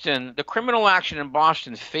Boston, the criminal action in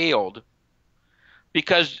Boston failed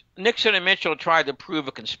because Nixon and Mitchell tried to prove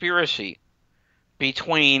a conspiracy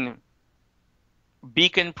between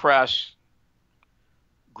Beacon Press,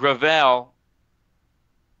 Gravel,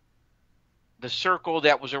 the circle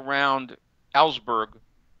that was around Ellsberg,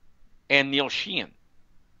 and Neil Sheehan.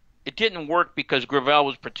 It didn't work because Gravel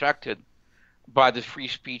was protected by the free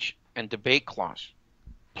speech and debate clause.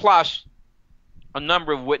 Plus, a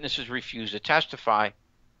number of witnesses refused to testify.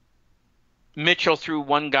 Mitchell threw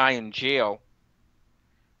one guy in jail.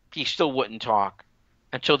 He still wouldn't talk.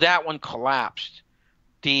 until that one collapsed.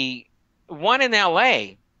 The one in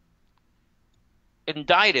L.A.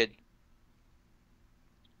 indicted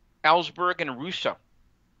Ellsberg and Russo.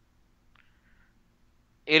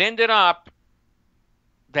 It ended up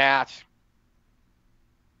that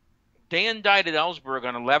they indicted Ellsberg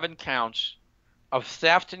on 11 counts of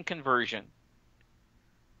theft and conversion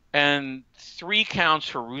and 3 counts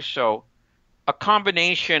for Russo, a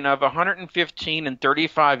combination of 115 and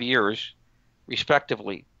 35 years,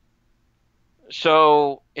 respectively.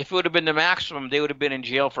 So if it would have been the maximum, they would have been in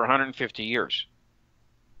jail for 150 years.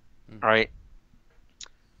 All right.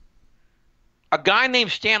 A guy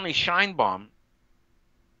named Stanley Scheinbaum,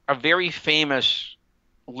 a very famous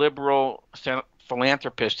liberal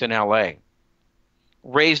philanthropist in L.A.,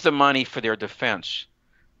 raised the money for their defense,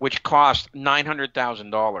 which cost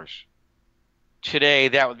 $900,000. Today,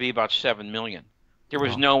 that would be about $7 million. There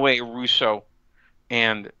was no way Russo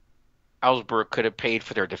and Ellsberg could have paid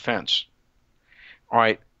for their defense. All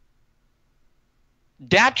right.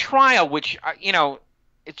 That trial, which,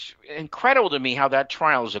 it's incredible to me how that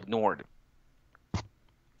trial is ignored.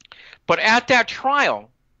 But at that trial,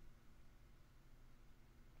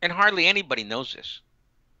 and hardly anybody knows this,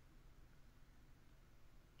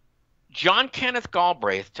 John Kenneth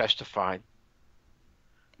Galbraith testified.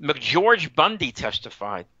 McGeorge Bundy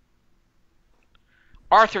testified.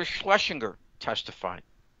 Arthur Schlesinger testified.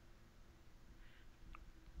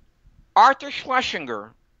 Arthur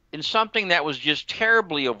Schlesinger, in something that was just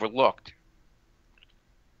terribly overlooked,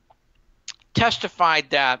 testified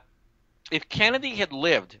that if Kennedy had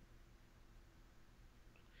lived,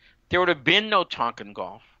 there would have been no Tonkin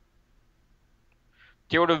Gulf.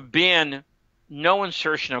 There would have been no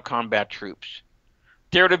insertion of combat troops.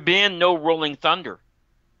 There would have been no rolling thunder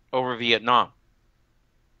over Vietnam.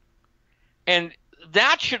 And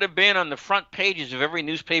that should have been on the front pages of every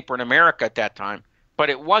newspaper in America at that time, but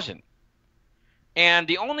it wasn't. And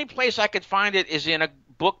the only place I could find it is in a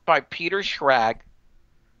book by Peter Schrag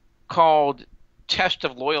called Test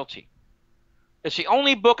of Loyalty. It's the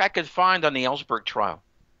only book I could find on the Ellsberg trial.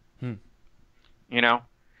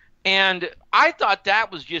 And I thought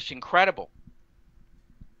that was just incredible,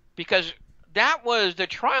 because that was, the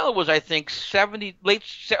trial was, I think, 73,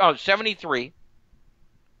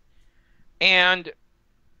 and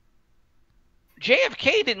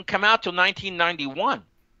JFK didn't come out till 1991,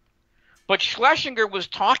 but Schlesinger was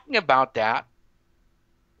talking about that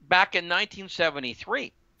back in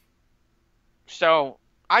 1973. So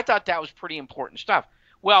I thought that was pretty important stuff.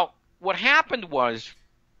 Well, what happened was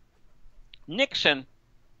Nixon,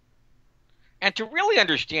 and to really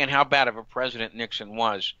understand how bad of a president Nixon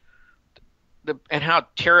was, and how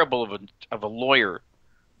terrible of a lawyer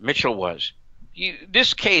Mitchell was,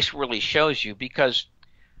 this case really shows you, because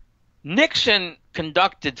Nixon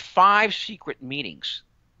conducted 5 secret meetings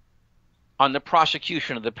on the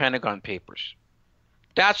prosecution of the Pentagon Papers.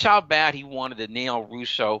 That's how bad he wanted to nail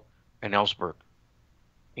Russo and Ellsberg,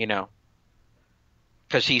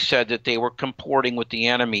 because he said that they were comporting with the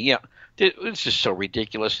enemy. Yeah, this is so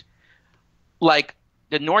ridiculous. Like,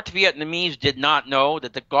 the North Vietnamese did not know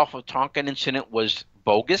that the Gulf of Tonkin incident was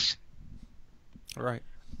bogus. Right.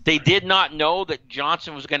 They did not know that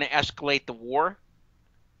Johnson was going to escalate the war.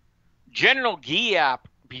 General Giap,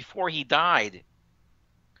 before he died,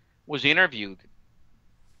 was interviewed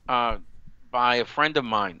by a friend of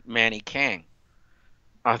mine, Manny Kang,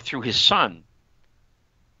 through his son.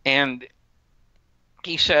 And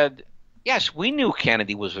he said, yes, we knew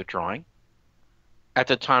Kennedy was withdrawing at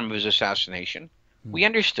the time of his assassination. We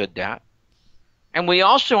understood that. And we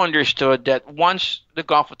also understood that once the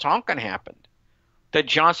Gulf of Tonkin happened, that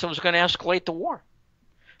Johnson was going to escalate the war.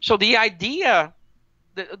 So the idea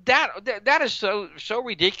that is so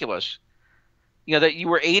ridiculous, that you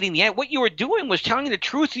were aiding the end. What you were doing was telling the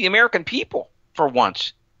truth to the American people for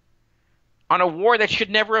once on a war that should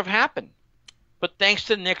never have happened. But thanks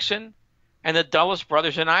to Nixon and the Dulles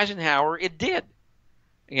brothers and Eisenhower, it did.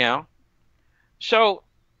 So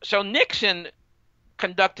Nixon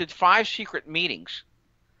conducted 5 secret meetings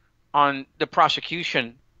on the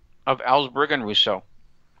prosecution of Ellsberg and Russo.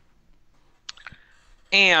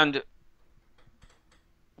 And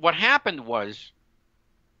what happened was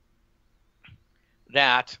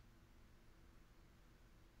that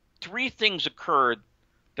 3 things occurred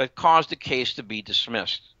that caused the case to be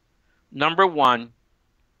dismissed. Number 1,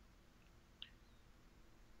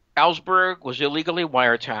 Ellsberg was illegally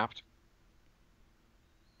wiretapped.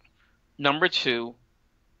 Number 2,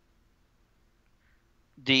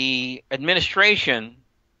 the administration,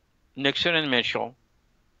 Nixon and Mitchell,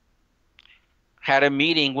 had a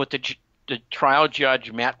meeting with the trial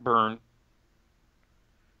judge, Matt Byrne,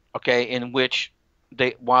 in which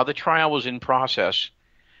while the trial was in process,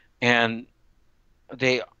 and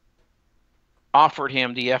they offered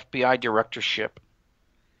him the FBI directorship.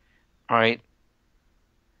 All right.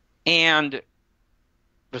 And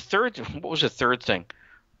what was the third thing?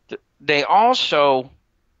 They also,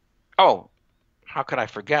 oh, how could I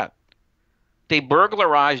forget? They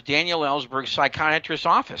burglarized Daniel Ellsberg's psychiatrist's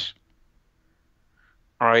office.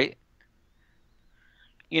 All right.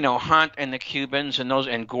 You know, Hunt and the Cubans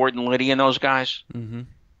and Gordon Liddy and those guys. Mm-hmm.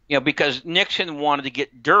 You know, because Nixon wanted to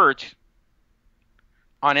get dirt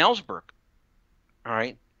on Ellsberg. All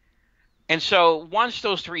right. And so once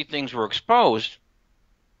those three things were exposed,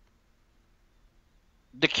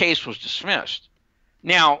 the case was dismissed.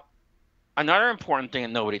 Now, another important thing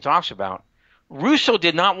that nobody talks about, Russo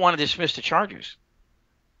did not want to dismiss the charges.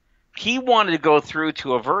 He wanted to go through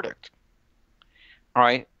to a verdict. All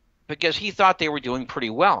right. Because he thought they were doing pretty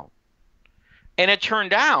well. And it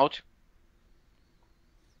turned out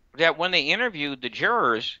that when they interviewed the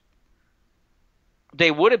jurors,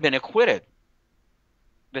 they would have been acquitted.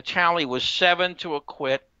 The tally was 7 to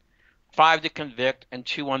acquit, 5 to convict, and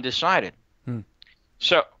 2 undecided.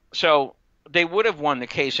 So they would have won the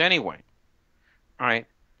case anyway. All right.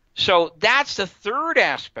 So that's the third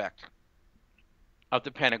aspect of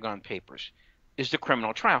the Pentagon Papers, is the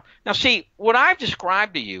criminal trial. Now, see, what I've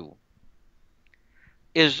described to you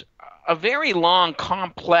is a very long,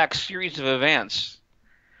 complex series of events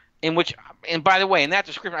in which, and by the way, in that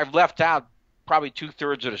description, I've left out probably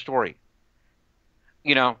 2/3 of the story.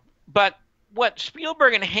 You know, but what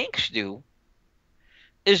Spielberg and Hanks do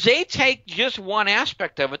is they take just one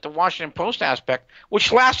aspect of it, the Washington Post aspect,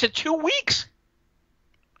 which lasted 2 weeks.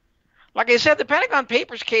 Like I said, the Pentagon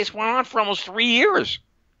Papers case went on for almost 3 years.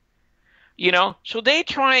 You know, so they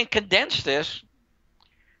try and condense this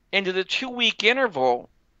into the 2-week interval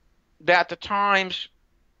that the Times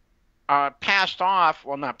passed off.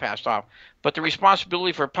 Well, not passed off, but the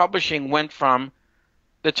responsibility for publishing went from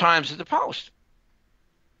the Times to the Post.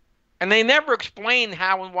 And they never explained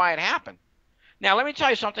how and why it happened. Now, let me tell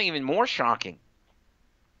you something even more shocking.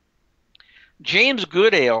 James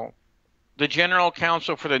Goodale, the general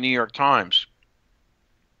counsel for the New York Times,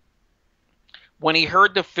 when he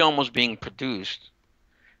heard the film was being produced,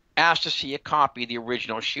 asked to see a copy of the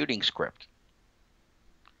original shooting script.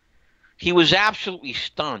 He was absolutely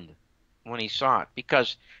stunned when he saw it,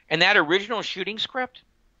 because in that original shooting script,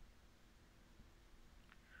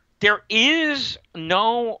 there is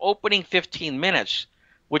no opening 15 minutes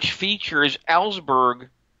which features Ellsberg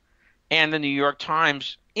and the New York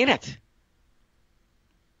Times in it.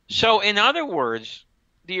 So, in other words,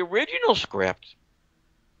 the original script,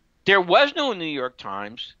 there was no New York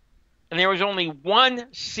Times, and there was only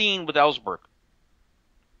one scene with Ellsberg.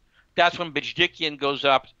 That's when DiEugenio goes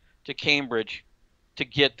up to Cambridge to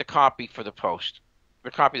get the copy for the Post,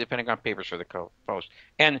 the copy of the Pentagon Papers for the Post.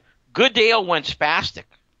 And Goodale went spastic.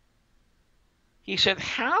 He said,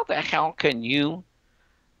 how the hell can you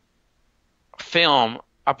film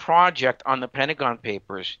a project on the Pentagon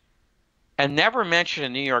Papers and never mention the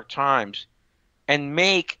New York Times and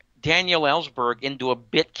make Daniel Ellsberg into a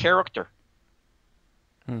bit character?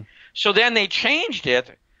 So then they changed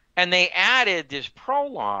it, and they added this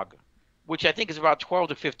prologue, which I think is about 12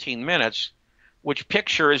 to 15 minutes, which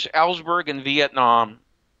pictures Ellsberg in Vietnam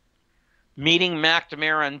meeting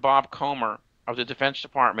McNamara and Bob Comer of the Defense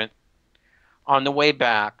Department on the way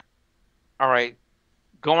back, all right,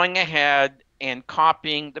 going ahead and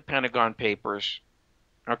copying the Pentagon Papers,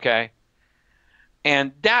 okay?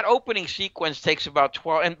 And that opening sequence takes about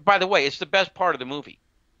 12, and by the way, it's the best part of the movie,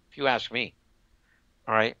 if you ask me,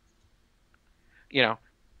 all right? You know,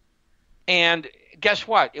 and guess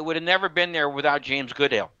what? It would have never been there without James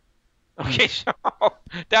Goodale. Okay, so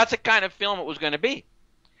that's the kind of film it was going to be.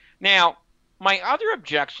 Now, my other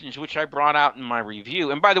objections, which I brought out in my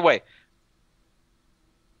review, and by the way,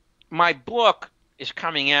 my book is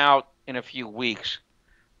coming out in a few weeks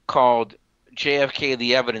called JFK,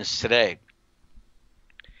 The Evidence Today.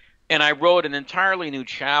 And I wrote an entirely new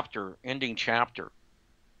chapter, ending chapter,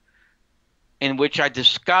 in which I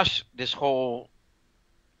discuss this whole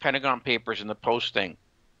Pentagon Papers and the Post thing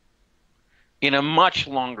in a much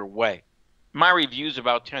longer way. My review is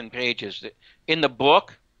about 10 pages. In the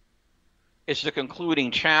book, it's the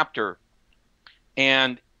concluding chapter,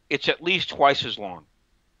 and it's at least twice as long.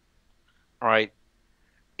 All right.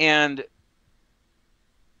 And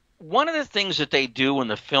one of the things that they do in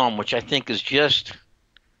the film, which I think is just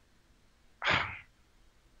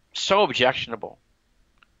so objectionable,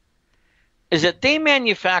 is that they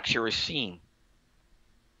manufacture a scene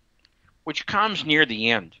which comes near the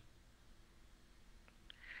end,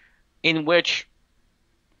 in which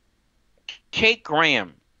Kate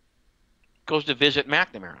Graham goes to visit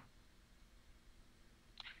McNamara.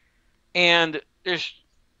 And there's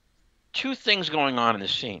two things going on in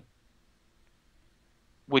this scene,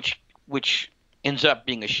 which ends up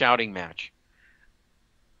being a shouting match.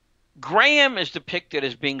 Graham is depicted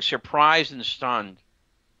as being surprised and stunned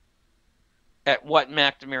at what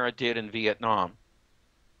McNamara did in Vietnam.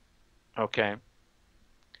 Okay?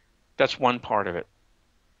 That's one part of it.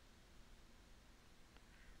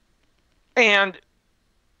 And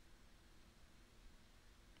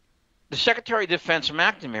the Secretary of Defense,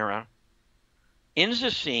 McNamara, ends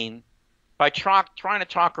the scene by trying to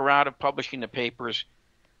talk her out of publishing the papers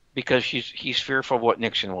because he's fearful of what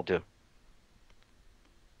Nixon will do.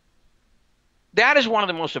 That is one of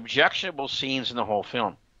the most objectionable scenes in the whole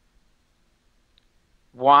film.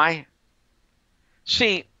 Why?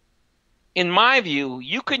 See, in my view,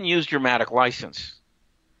 you can use dramatic license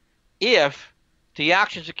if the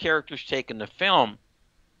actions the characters take in the film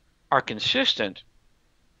are consistent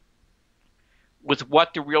with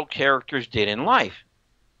what the real characters did in life.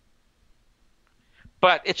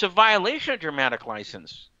 But it's a violation of dramatic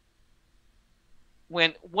license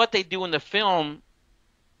when what they do in the film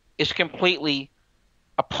is completely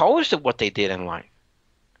opposed to what they did in life.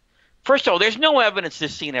 First of all, there's no evidence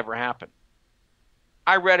this scene ever happened.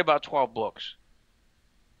 I read about 12 books.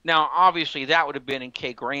 Now, obviously, that would have been in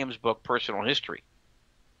Kay Graham's book, Personal History.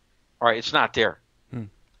 All right, it's not there.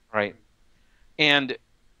 Right? And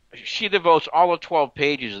she devotes all of 12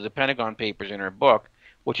 pages of the Pentagon Papers in her book,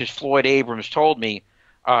 which, as Floyd Abrams told me,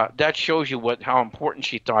 that shows you how important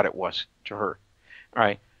she thought it was to her. All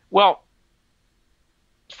right. Well,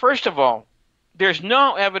 first of all, there's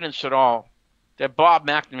no evidence at all that Bob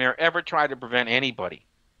McNamara ever tried to prevent anybody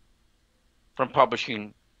from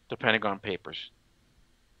publishing the Pentagon Papers.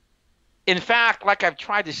 In fact, like I've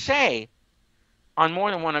tried to say on more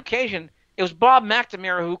than one occasion, it was Bob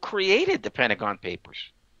McNamara who created the Pentagon Papers.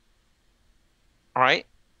 All right?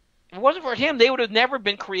 If it wasn't for him, they would have never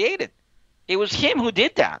been created. It was him who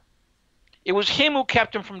did that. It was him who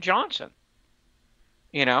kept them from Johnson.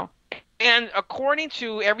 You know? And according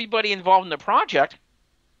to everybody involved in the project,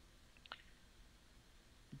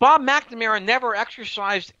 Bob McNamara never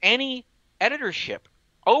exercised any editorship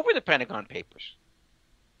over the Pentagon Papers.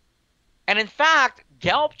 And in fact,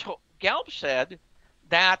 Gelb said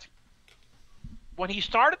that when he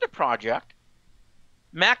started the project,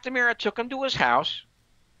 McNamara took him to his house,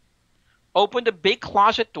 opened a big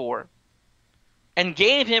closet door, and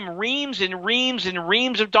gave him reams and reams and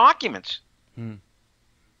reams of documents.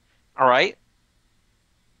 All right?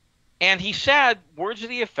 And he said, words to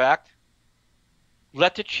the effect,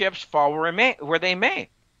 let the chips fall where they may.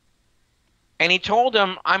 And he told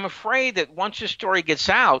him, I'm afraid that once this story gets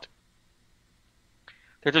out,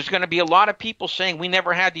 that there's going to be a lot of people saying we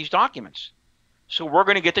never had these documents. So we're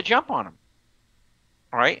going to get the jump on them.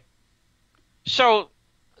 All right? So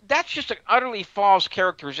that's just an utterly false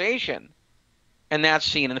characterization in that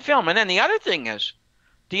scene in the film. And then the other thing is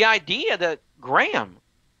the idea that Graham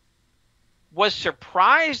was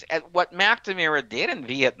surprised at what McNamara did in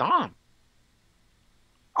Vietnam.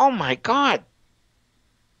 Oh, my God.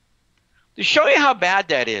 To show you how bad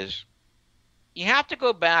that is, you have to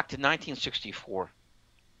go back to 1964.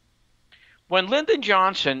 When Lyndon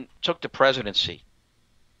Johnson took the presidency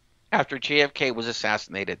after JFK was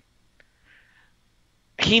assassinated,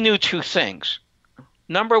 he knew two things.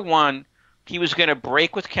 Number one, he was going to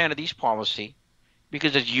break with Kennedy's policy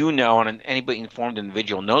because, as you know, and anybody informed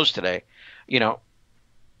individual knows today, you know,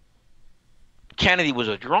 Kennedy was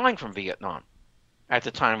withdrawing from Vietnam at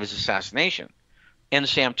the time of his assassination,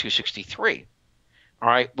 NSAM 263, all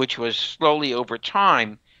right, which was slowly over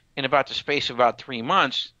time, in about the space of about 3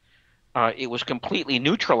 months, it was completely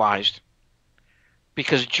neutralized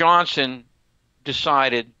because Johnson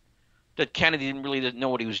decided that Kennedy didn't really know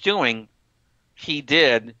what he was doing. He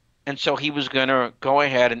did, and so he was going to go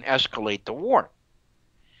ahead and escalate the war.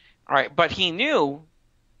 All right, but he knew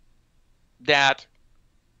that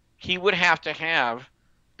he would have to have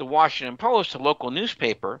the Washington Post, a local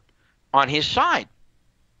newspaper, on his side.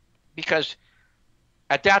 Because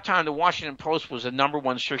at that time, the Washington Post was the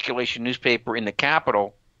 #1 circulation newspaper in the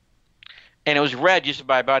capital, and it was read just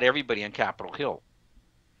by about everybody on Capitol Hill.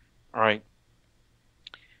 All right.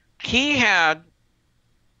 He had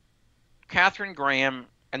Katharine Graham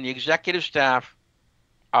and the executive staff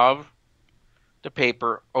of the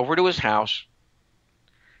paper over to his house,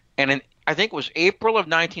 and in, I think it was April of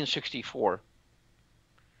 1964,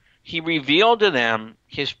 he revealed to them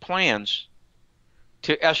his plans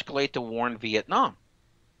to escalate the war in Vietnam.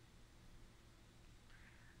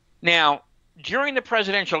 Now, during the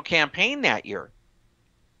presidential campaign that year,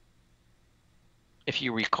 if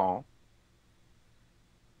you recall.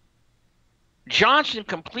 Johnson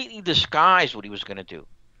completely disguised what he was going to do,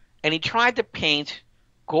 and he tried to paint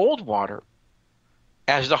Goldwater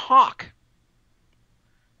as the hawk.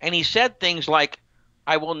 And he said things like,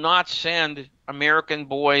 I will not send American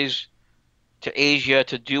boys to Asia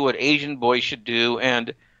to do what Asian boys should do,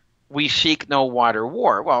 and we seek no wider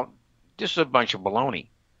war. Well, this is a bunch of baloney,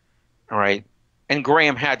 all right? And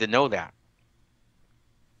Graham had to know that.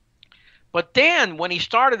 But then, when he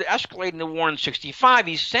started escalating the war in 65,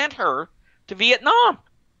 he sent her to Vietnam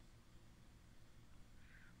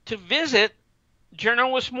to visit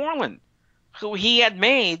General Westmoreland, who he had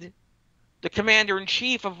made the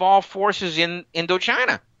commander-in-chief of all forces in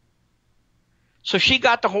Indochina. So she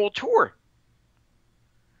got the whole tour.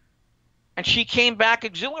 And she came back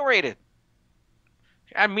exhilarated.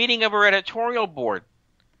 At a meeting of her editorial board,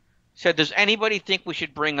 said, does anybody think we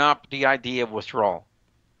should bring up the idea of withdrawal?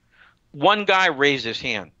 One guy raised his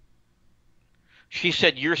hand. She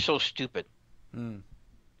said, you're so stupid.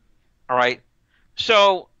 All right?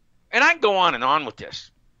 So, and I can go on and on with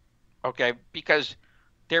this, okay? Because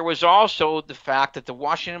there was also the fact that the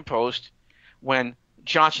Washington Post, when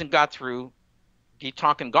Johnson got through the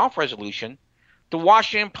Tonkin Gulf resolution, the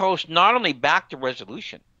Washington Post not only backed the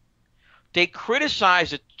resolution, they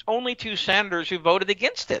criticized the only two senators who voted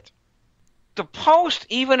against it. The Post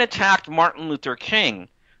even attacked Martin Luther King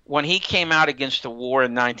when he came out against the war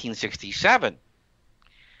in 1967.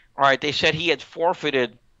 All right, they said he had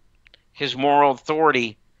forfeited his moral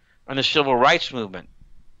authority on the civil rights movement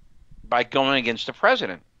by going against the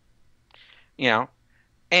president. You know,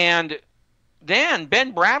 and then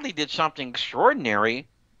Ben Bradley did something extraordinary.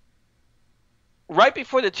 Right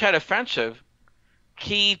before the Tet Offensive,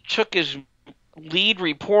 he took his lead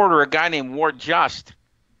reporter, a guy named Ward Just,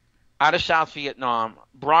 out of South Vietnam,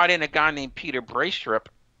 brought in a guy named Peter Braystrip,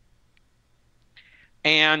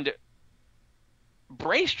 and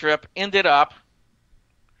Braystrip ended up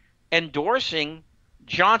endorsing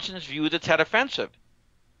Johnson's view of the Tet Offensive,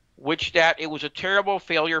 which that it was a terrible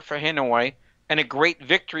failure for Hanoi and a great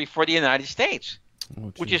victory for the United States,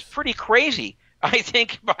 which is pretty crazy, I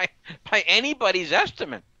think, by anybody's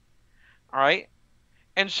estimate. All right?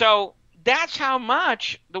 And so that's how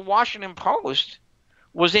much the Washington Post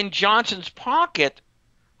was in Johnson's pocket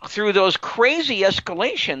through those crazy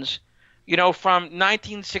escalations, you know, from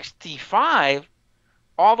 1965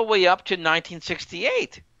 all the way up to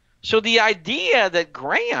 1968. So the idea that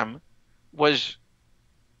Graham was,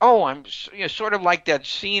 sort of like that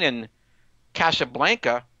scene in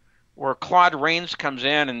Casablanca where Claude Rains comes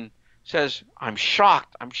in and says, I'm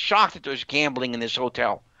shocked that there's gambling in this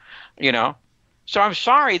hotel, you know. So I'm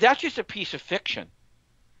sorry, that's just a piece of fiction,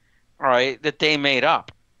 all right, that they made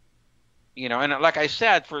up, you know. And like I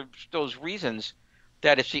said, for those reasons,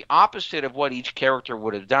 that it's the opposite of what each character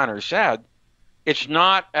would have done or said, it's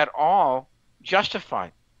not at all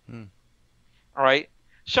justified. All right.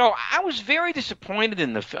 So I was very disappointed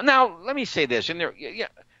in the film. Now, let me say this.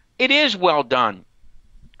 It is well done.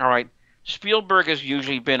 All right. Spielberg has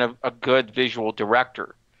usually been a good visual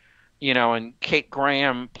director, you know, and Kate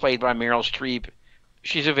Graham, played by Meryl Streep,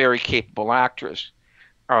 she's a very capable actress.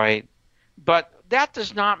 All right. But that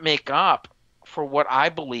does not make up for what I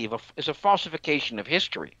believe is a falsification of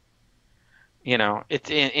history. You know, it's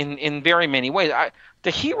in very many ways.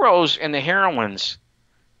 The heroes and the heroines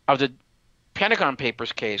of the Pentagon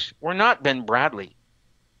Papers case were not Ben Bradley.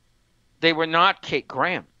 They were not Kate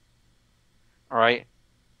Graham. All right?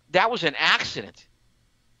 That was an accident.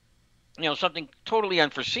 You know, something totally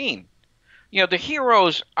unforeseen. You know, the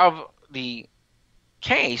heroes of the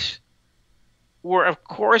case were, of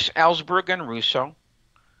course, Ellsberg and Russo,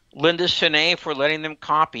 Linda Sinay for letting them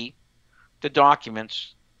copy the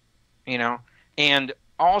documents, you know, and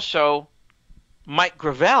also Mike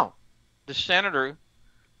Gravel, the senator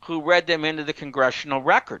who read them into the congressional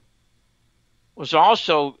record. Was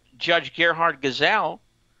also Judge Gerhard Gazelle,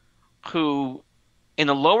 who in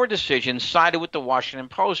the lower decision sided with the Washington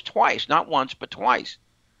Post twice, not once, but twice.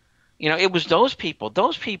 You know, it was those people.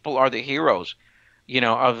 Those people are the heroes, you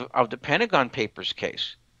know, of the Pentagon Papers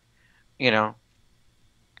case, you know.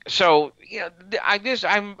 So, you know,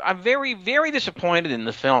 I'm very, very disappointed in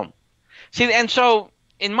the film. See, and so,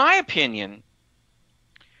 in my opinion,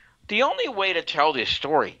 the only way to tell this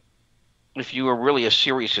story, if you are really a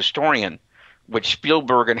serious historian, which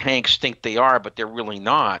Spielberg and Hanks think they are, but they're really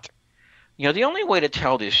not, you know, the only way to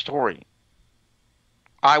tell this story,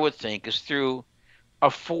 I would think, is through a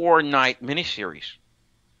 4-night miniseries.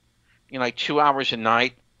 You know, like 2 hours a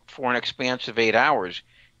night for an expanse of 8 hours.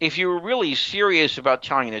 If you were really serious about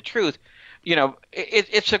telling the truth,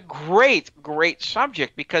 it's a great, great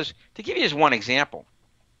subject because to give you just one example,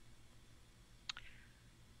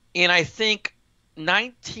 in I think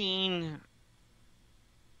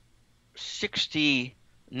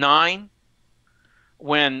 1969,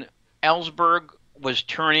 when Ellsberg was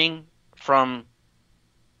turning from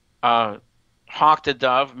hawk to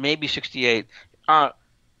dove, maybe 68,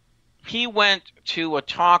 he went to a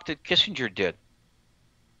talk that Kissinger did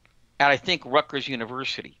at, I think, Rutgers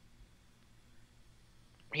University.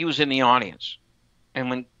 He was in the audience. And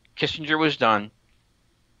when Kissinger was done,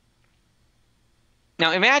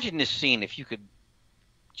 now imagine this scene if you could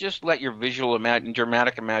just let your visual and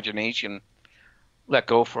dramatic imagination let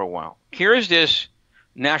go for a while. Here's this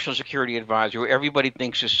national security advisor who everybody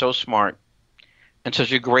thinks is so smart and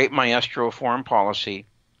such a great maestro of foreign policy.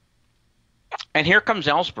 And here comes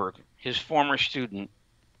Ellsberg, his former student,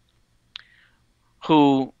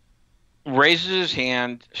 who raises his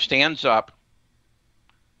hand, stands up,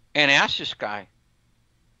 and asks this guy,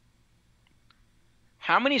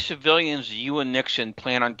 how many civilians do you and Nixon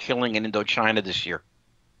plan on killing in Indochina this year?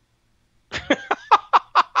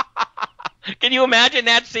 Can you imagine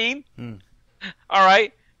that scene? All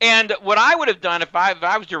right. And what I would have done if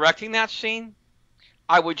I was directing that scene,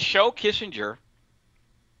 I would show Kissinger.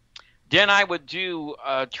 Then I would do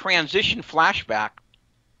a transition flashback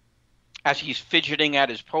as he's fidgeting at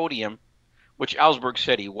his podium, which Ellsberg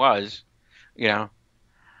said he was,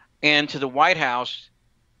 and to the White House.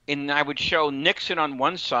 And I would show Nixon on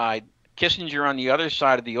one side, Kissinger on the other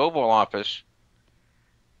side of the Oval Office,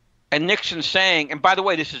 and Nixon saying, and by the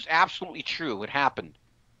way, this is absolutely true, it happened.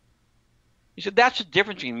 He said, that's the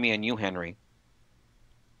difference between me and you, Henry.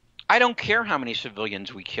 I don't care how many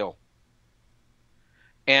civilians we kill.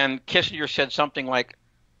 And Kissinger said something like,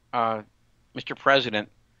 Mr. President,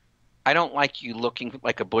 I don't like you looking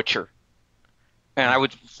like a butcher. And I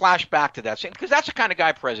would flash back to that scene, because that's the kind of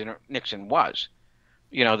guy President Nixon was.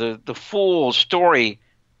 The full story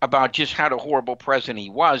about just how the horrible president he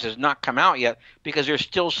was has not come out yet because there's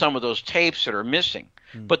still some of those tapes that are missing.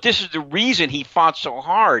 But this is the reason he fought so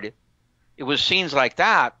hard. It was scenes like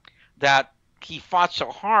that he fought so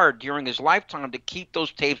hard during his lifetime to keep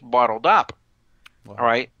those tapes bottled up. Wow. All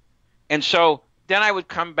right? And so then I would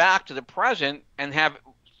come back to the present and have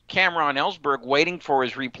camera on Ellsberg waiting for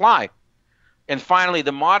his reply. And finally,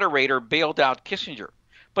 the moderator bailed out Kissinger.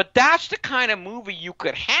 But that's the kind of movie you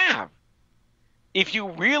could have if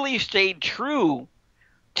you really stayed true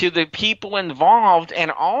to the people involved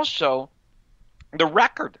and also the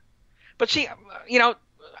record. But see,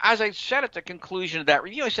 as I said at the conclusion of that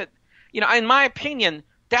review, I said, in my opinion,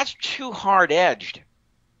 that's too hard-edged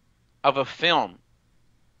of a film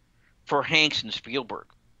for Hanks and Spielberg.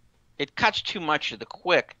 It cuts too much to the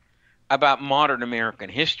quick about modern American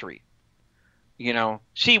history.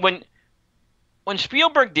 See, when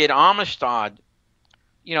Spielberg did Amistad,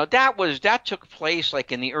 that took place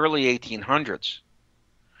like in the early 1800s.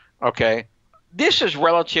 Okay, this is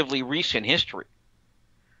relatively recent history.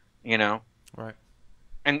 Right.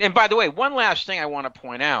 And by the way, one last thing I want to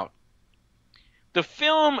point out: the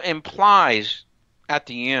film implies at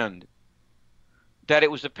the end that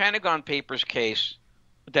it was the Pentagon Papers case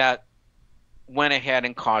that went ahead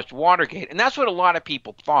and caused Watergate, and that's what a lot of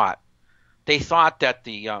people thought. They thought that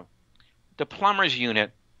the plumbers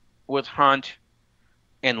unit with Hunt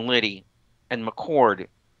and Liddy and McCord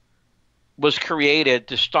was created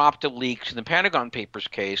to stop the leaks in the Pentagon Papers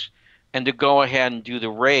case and to go ahead and do the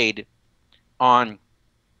raid on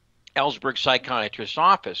Ellsberg's psychiatrist's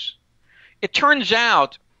office. It turns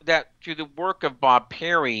out that through the work of Bob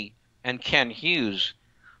Perry and Ken Hughes,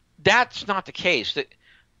 that's not the case.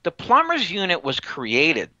 The plumbers unit was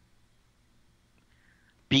created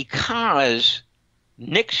because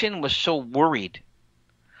Nixon was so worried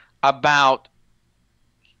about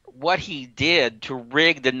what he did to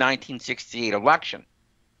rig the 1968 election.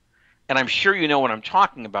 And I'm sure you know what I'm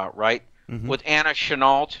talking about, right? Mm-hmm. With Anna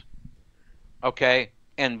Chennault, okay,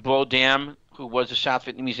 and Baudin, who was the South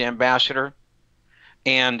Vietnamese ambassador,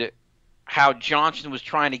 and how Johnson was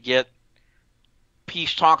trying to get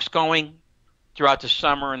peace talks going throughout the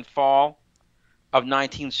summer and fall of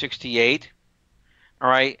 1968. All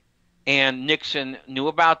right, and Nixon knew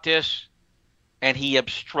about this, and he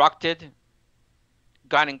obstructed,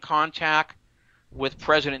 got in contact with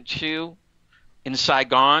President Thieu in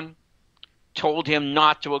Saigon, told him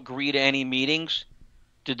not to agree to any meetings,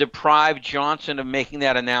 to deprive Johnson of making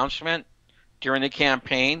that announcement during the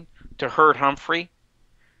campaign, to hurt Humphrey,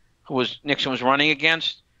 who Nixon was running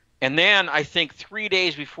against. And then I think 3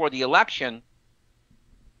 days before the election,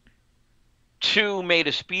 Thieu made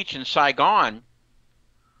a speech in Saigon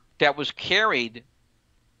that was carried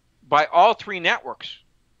by all three networks,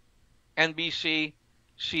 NBC,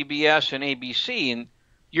 CBS, and ABC. And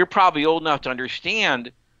you're probably old enough to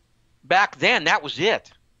understand back then that was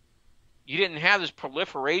it. You didn't have this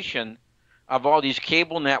proliferation of all these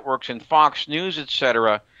cable networks and Fox News,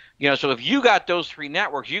 etc. So if you got those three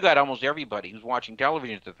networks, you got almost everybody who's watching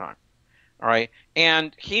television at the time. All right.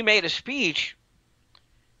 And he made a speech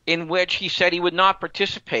in which he said he would not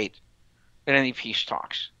participate in any peace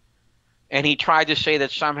talks. And he tried to say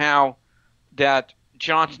that somehow that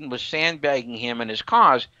Johnson was sandbagging him and his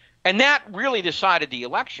cause. And that really decided the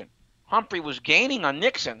election. Humphrey was gaining on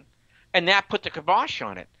Nixon, and that put the kibosh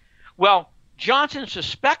on it. Well, Johnson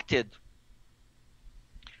suspected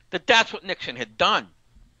that that's what Nixon had done.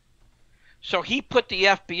 So he put the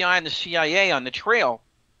FBI and the CIA on the trail,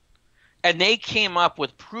 and they came up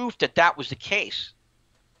with proof that that was the case.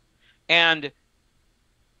 And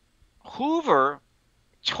Hoover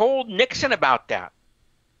told Nixon about that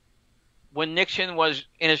when Nixon was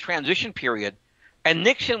in his transition period. And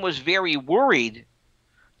Nixon was very worried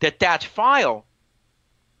that that file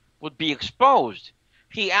would be exposed.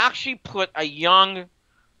 He actually put a young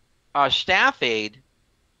staff aide,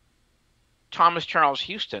 Thomas Charles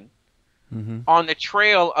Houston, on the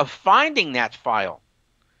trail of finding that file.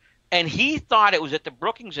 And he thought it was at the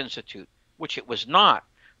Brookings Institute, which it was not.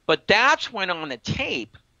 But that's when on the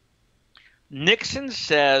tape, Nixon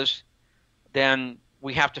says, then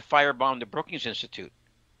we have to firebomb the Brookings Institute,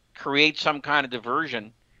 create some kind of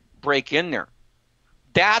diversion, break in there.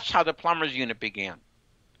 That's how the plumbers unit began.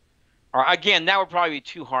 Or again, that would probably be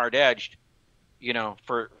too hard-edged,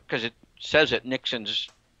 because it says that Nixon's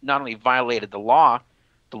not only violated the law,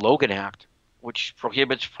 the Logan Act, which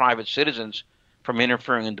prohibits private citizens from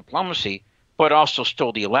interfering in diplomacy, but also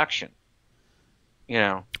stole the election.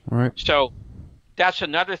 Right. So that's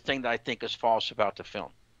another thing that I think is false about the film.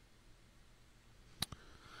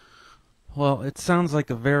 Well, it sounds like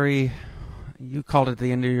you called it at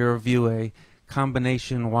the end of your review, a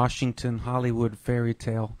combination Washington-Hollywood fairy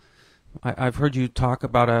tale. I've heard you talk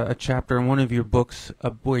about a chapter in one of your books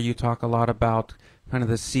where you talk a lot about kind of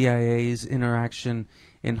the CIA's interaction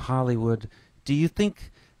in Hollywood. Do you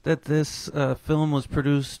think that this film was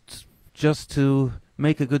produced just to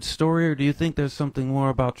make a good story, or do you think there's something more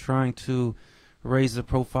about trying to raise the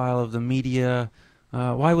profile of the media?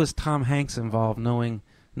 Why was Tom Hanks involved, knowing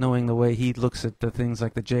the way he looks at the things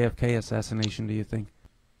like the JFK assassination, do you think?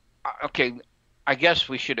 Okay, I guess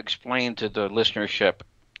we should explain to the listenership.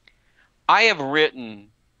 I have written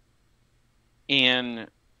in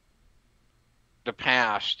the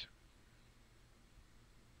past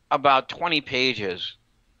about 20 pages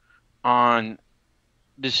on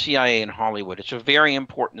the CIA in Hollywood. It's a very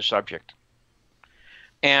important subject.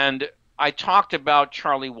 And I talked about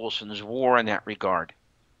Charlie Wilson's War in that regard.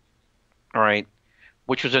 All right.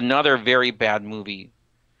 Which was another very bad movie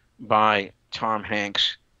by Tom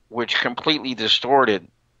Hanks, which completely distorted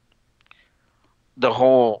the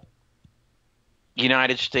whole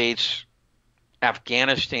United States,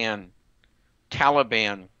 Afghanistan,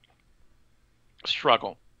 Taliban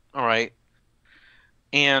struggle. All right.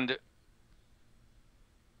 And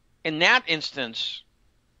in that instance,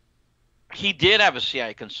 he did have a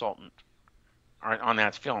CIA consultant on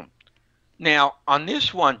that film. Now, on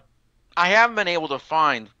this one, I haven't been able to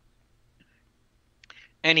find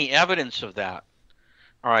any evidence of that.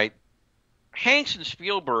 All right. Hanks and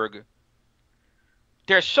Spielberg,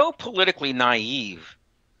 they're so politically naive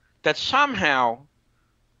that somehow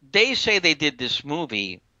they say they did this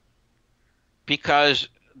movie because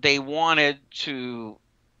they wanted to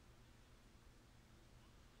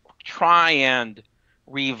try and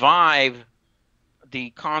revive the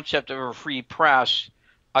concept of a free press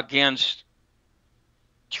against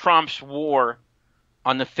Trump's war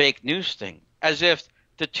on the fake news thing, as if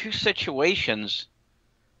the two situations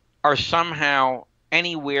are somehow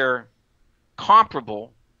anywhere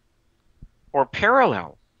comparable or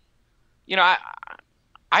parallel.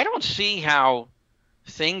 I don't see how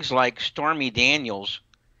things like Stormy Daniels,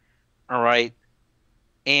 all right,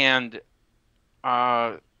 and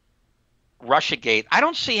Russiagate, I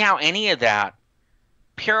don't see how any of that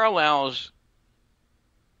parallels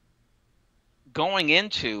going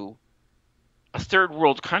into a third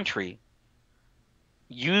world country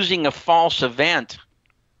using a false event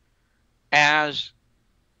as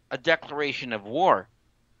a declaration of war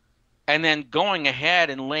and then going ahead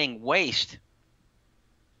and laying waste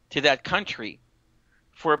to that country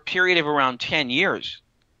for a period of around 10 years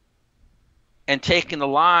and taking the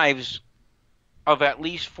lives of at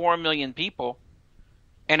least 4 million people,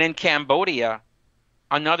 and in Cambodia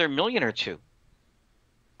another million or two.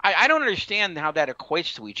 I don't understand how that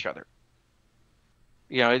equates to each other.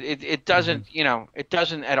 It doesn't, it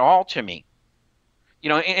doesn't at all to me.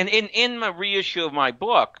 And in my reissue of my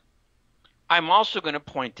book, I'm also going to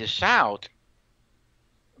point this out,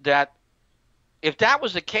 that if that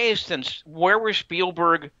was the case, then where were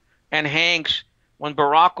Spielberg and Hanks when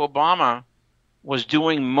Barack Obama was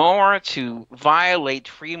doing more to violate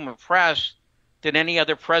freedom of press than any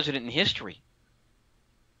other president in history?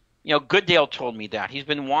 Goodale told me that. He's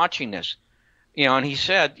been watching this, and he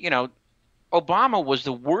said, Obama was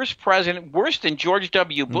the worst president, worse than George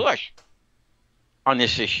W. Bush on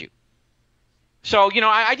this issue. So,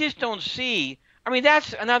 I just don't see. I mean,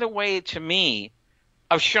 that's another way to me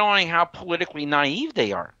of showing how politically naive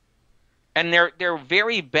they are, and their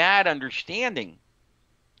very bad understanding,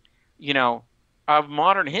 of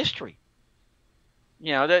modern history.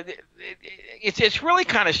 It's really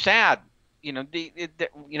kind of sad,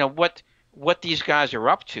 what these guys are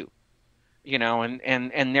up to,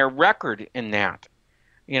 and their record in that.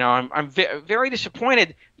 I'm very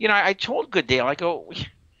disappointed. I told Goodale, I go,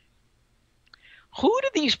 who do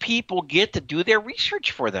these people get to do their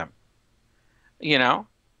research for them?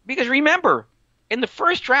 Because remember, in the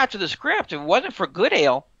first draft of the script, if it wasn't for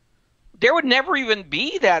Goodale, there would never even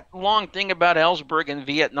be that long thing about Ellsberg and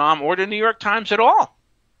Vietnam or the New York Times at all.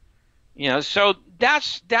 So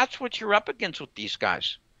that's what you're up against with these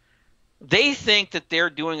guys. They think that they're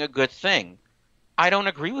doing a good thing. I don't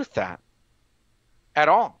agree with that at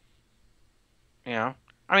all. I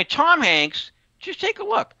mean, Tom Hanks, just take a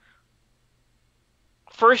look.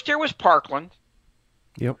 First there was Parkland.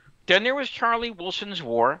 Yep. Then there was Charlie Wilson's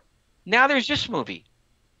War. Now there's this movie.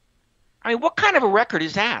 I mean, what kind of a record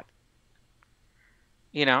is that?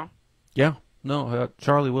 Yeah. No,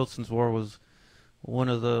 Charlie Wilson's War was one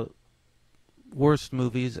of the worst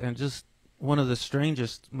movies and just one of the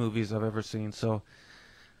strangest movies I've ever seen. So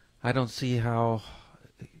I don't see how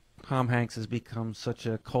Tom Hanks has become such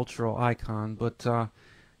a cultural icon. But,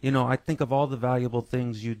 I think of all the valuable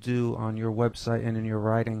things you do on your website and in your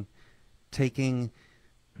writing, taking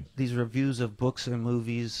these reviews of books and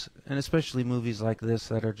movies, and especially movies like this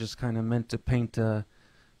that are just kind of meant to paint a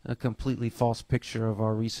completely false picture of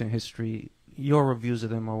our recent history. Your reviews of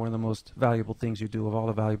them are one of the most valuable things you do, of all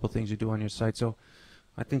the valuable things you do on your site. So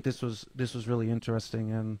I think this was really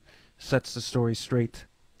interesting and sets the story straight.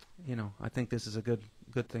 I think this is a good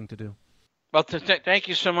thing to do. Well, thank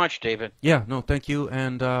you so much, David. Yeah, no, thank you.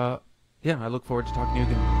 And, I look forward to talking to you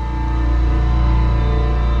again.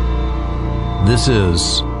 This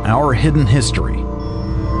is Our Hidden History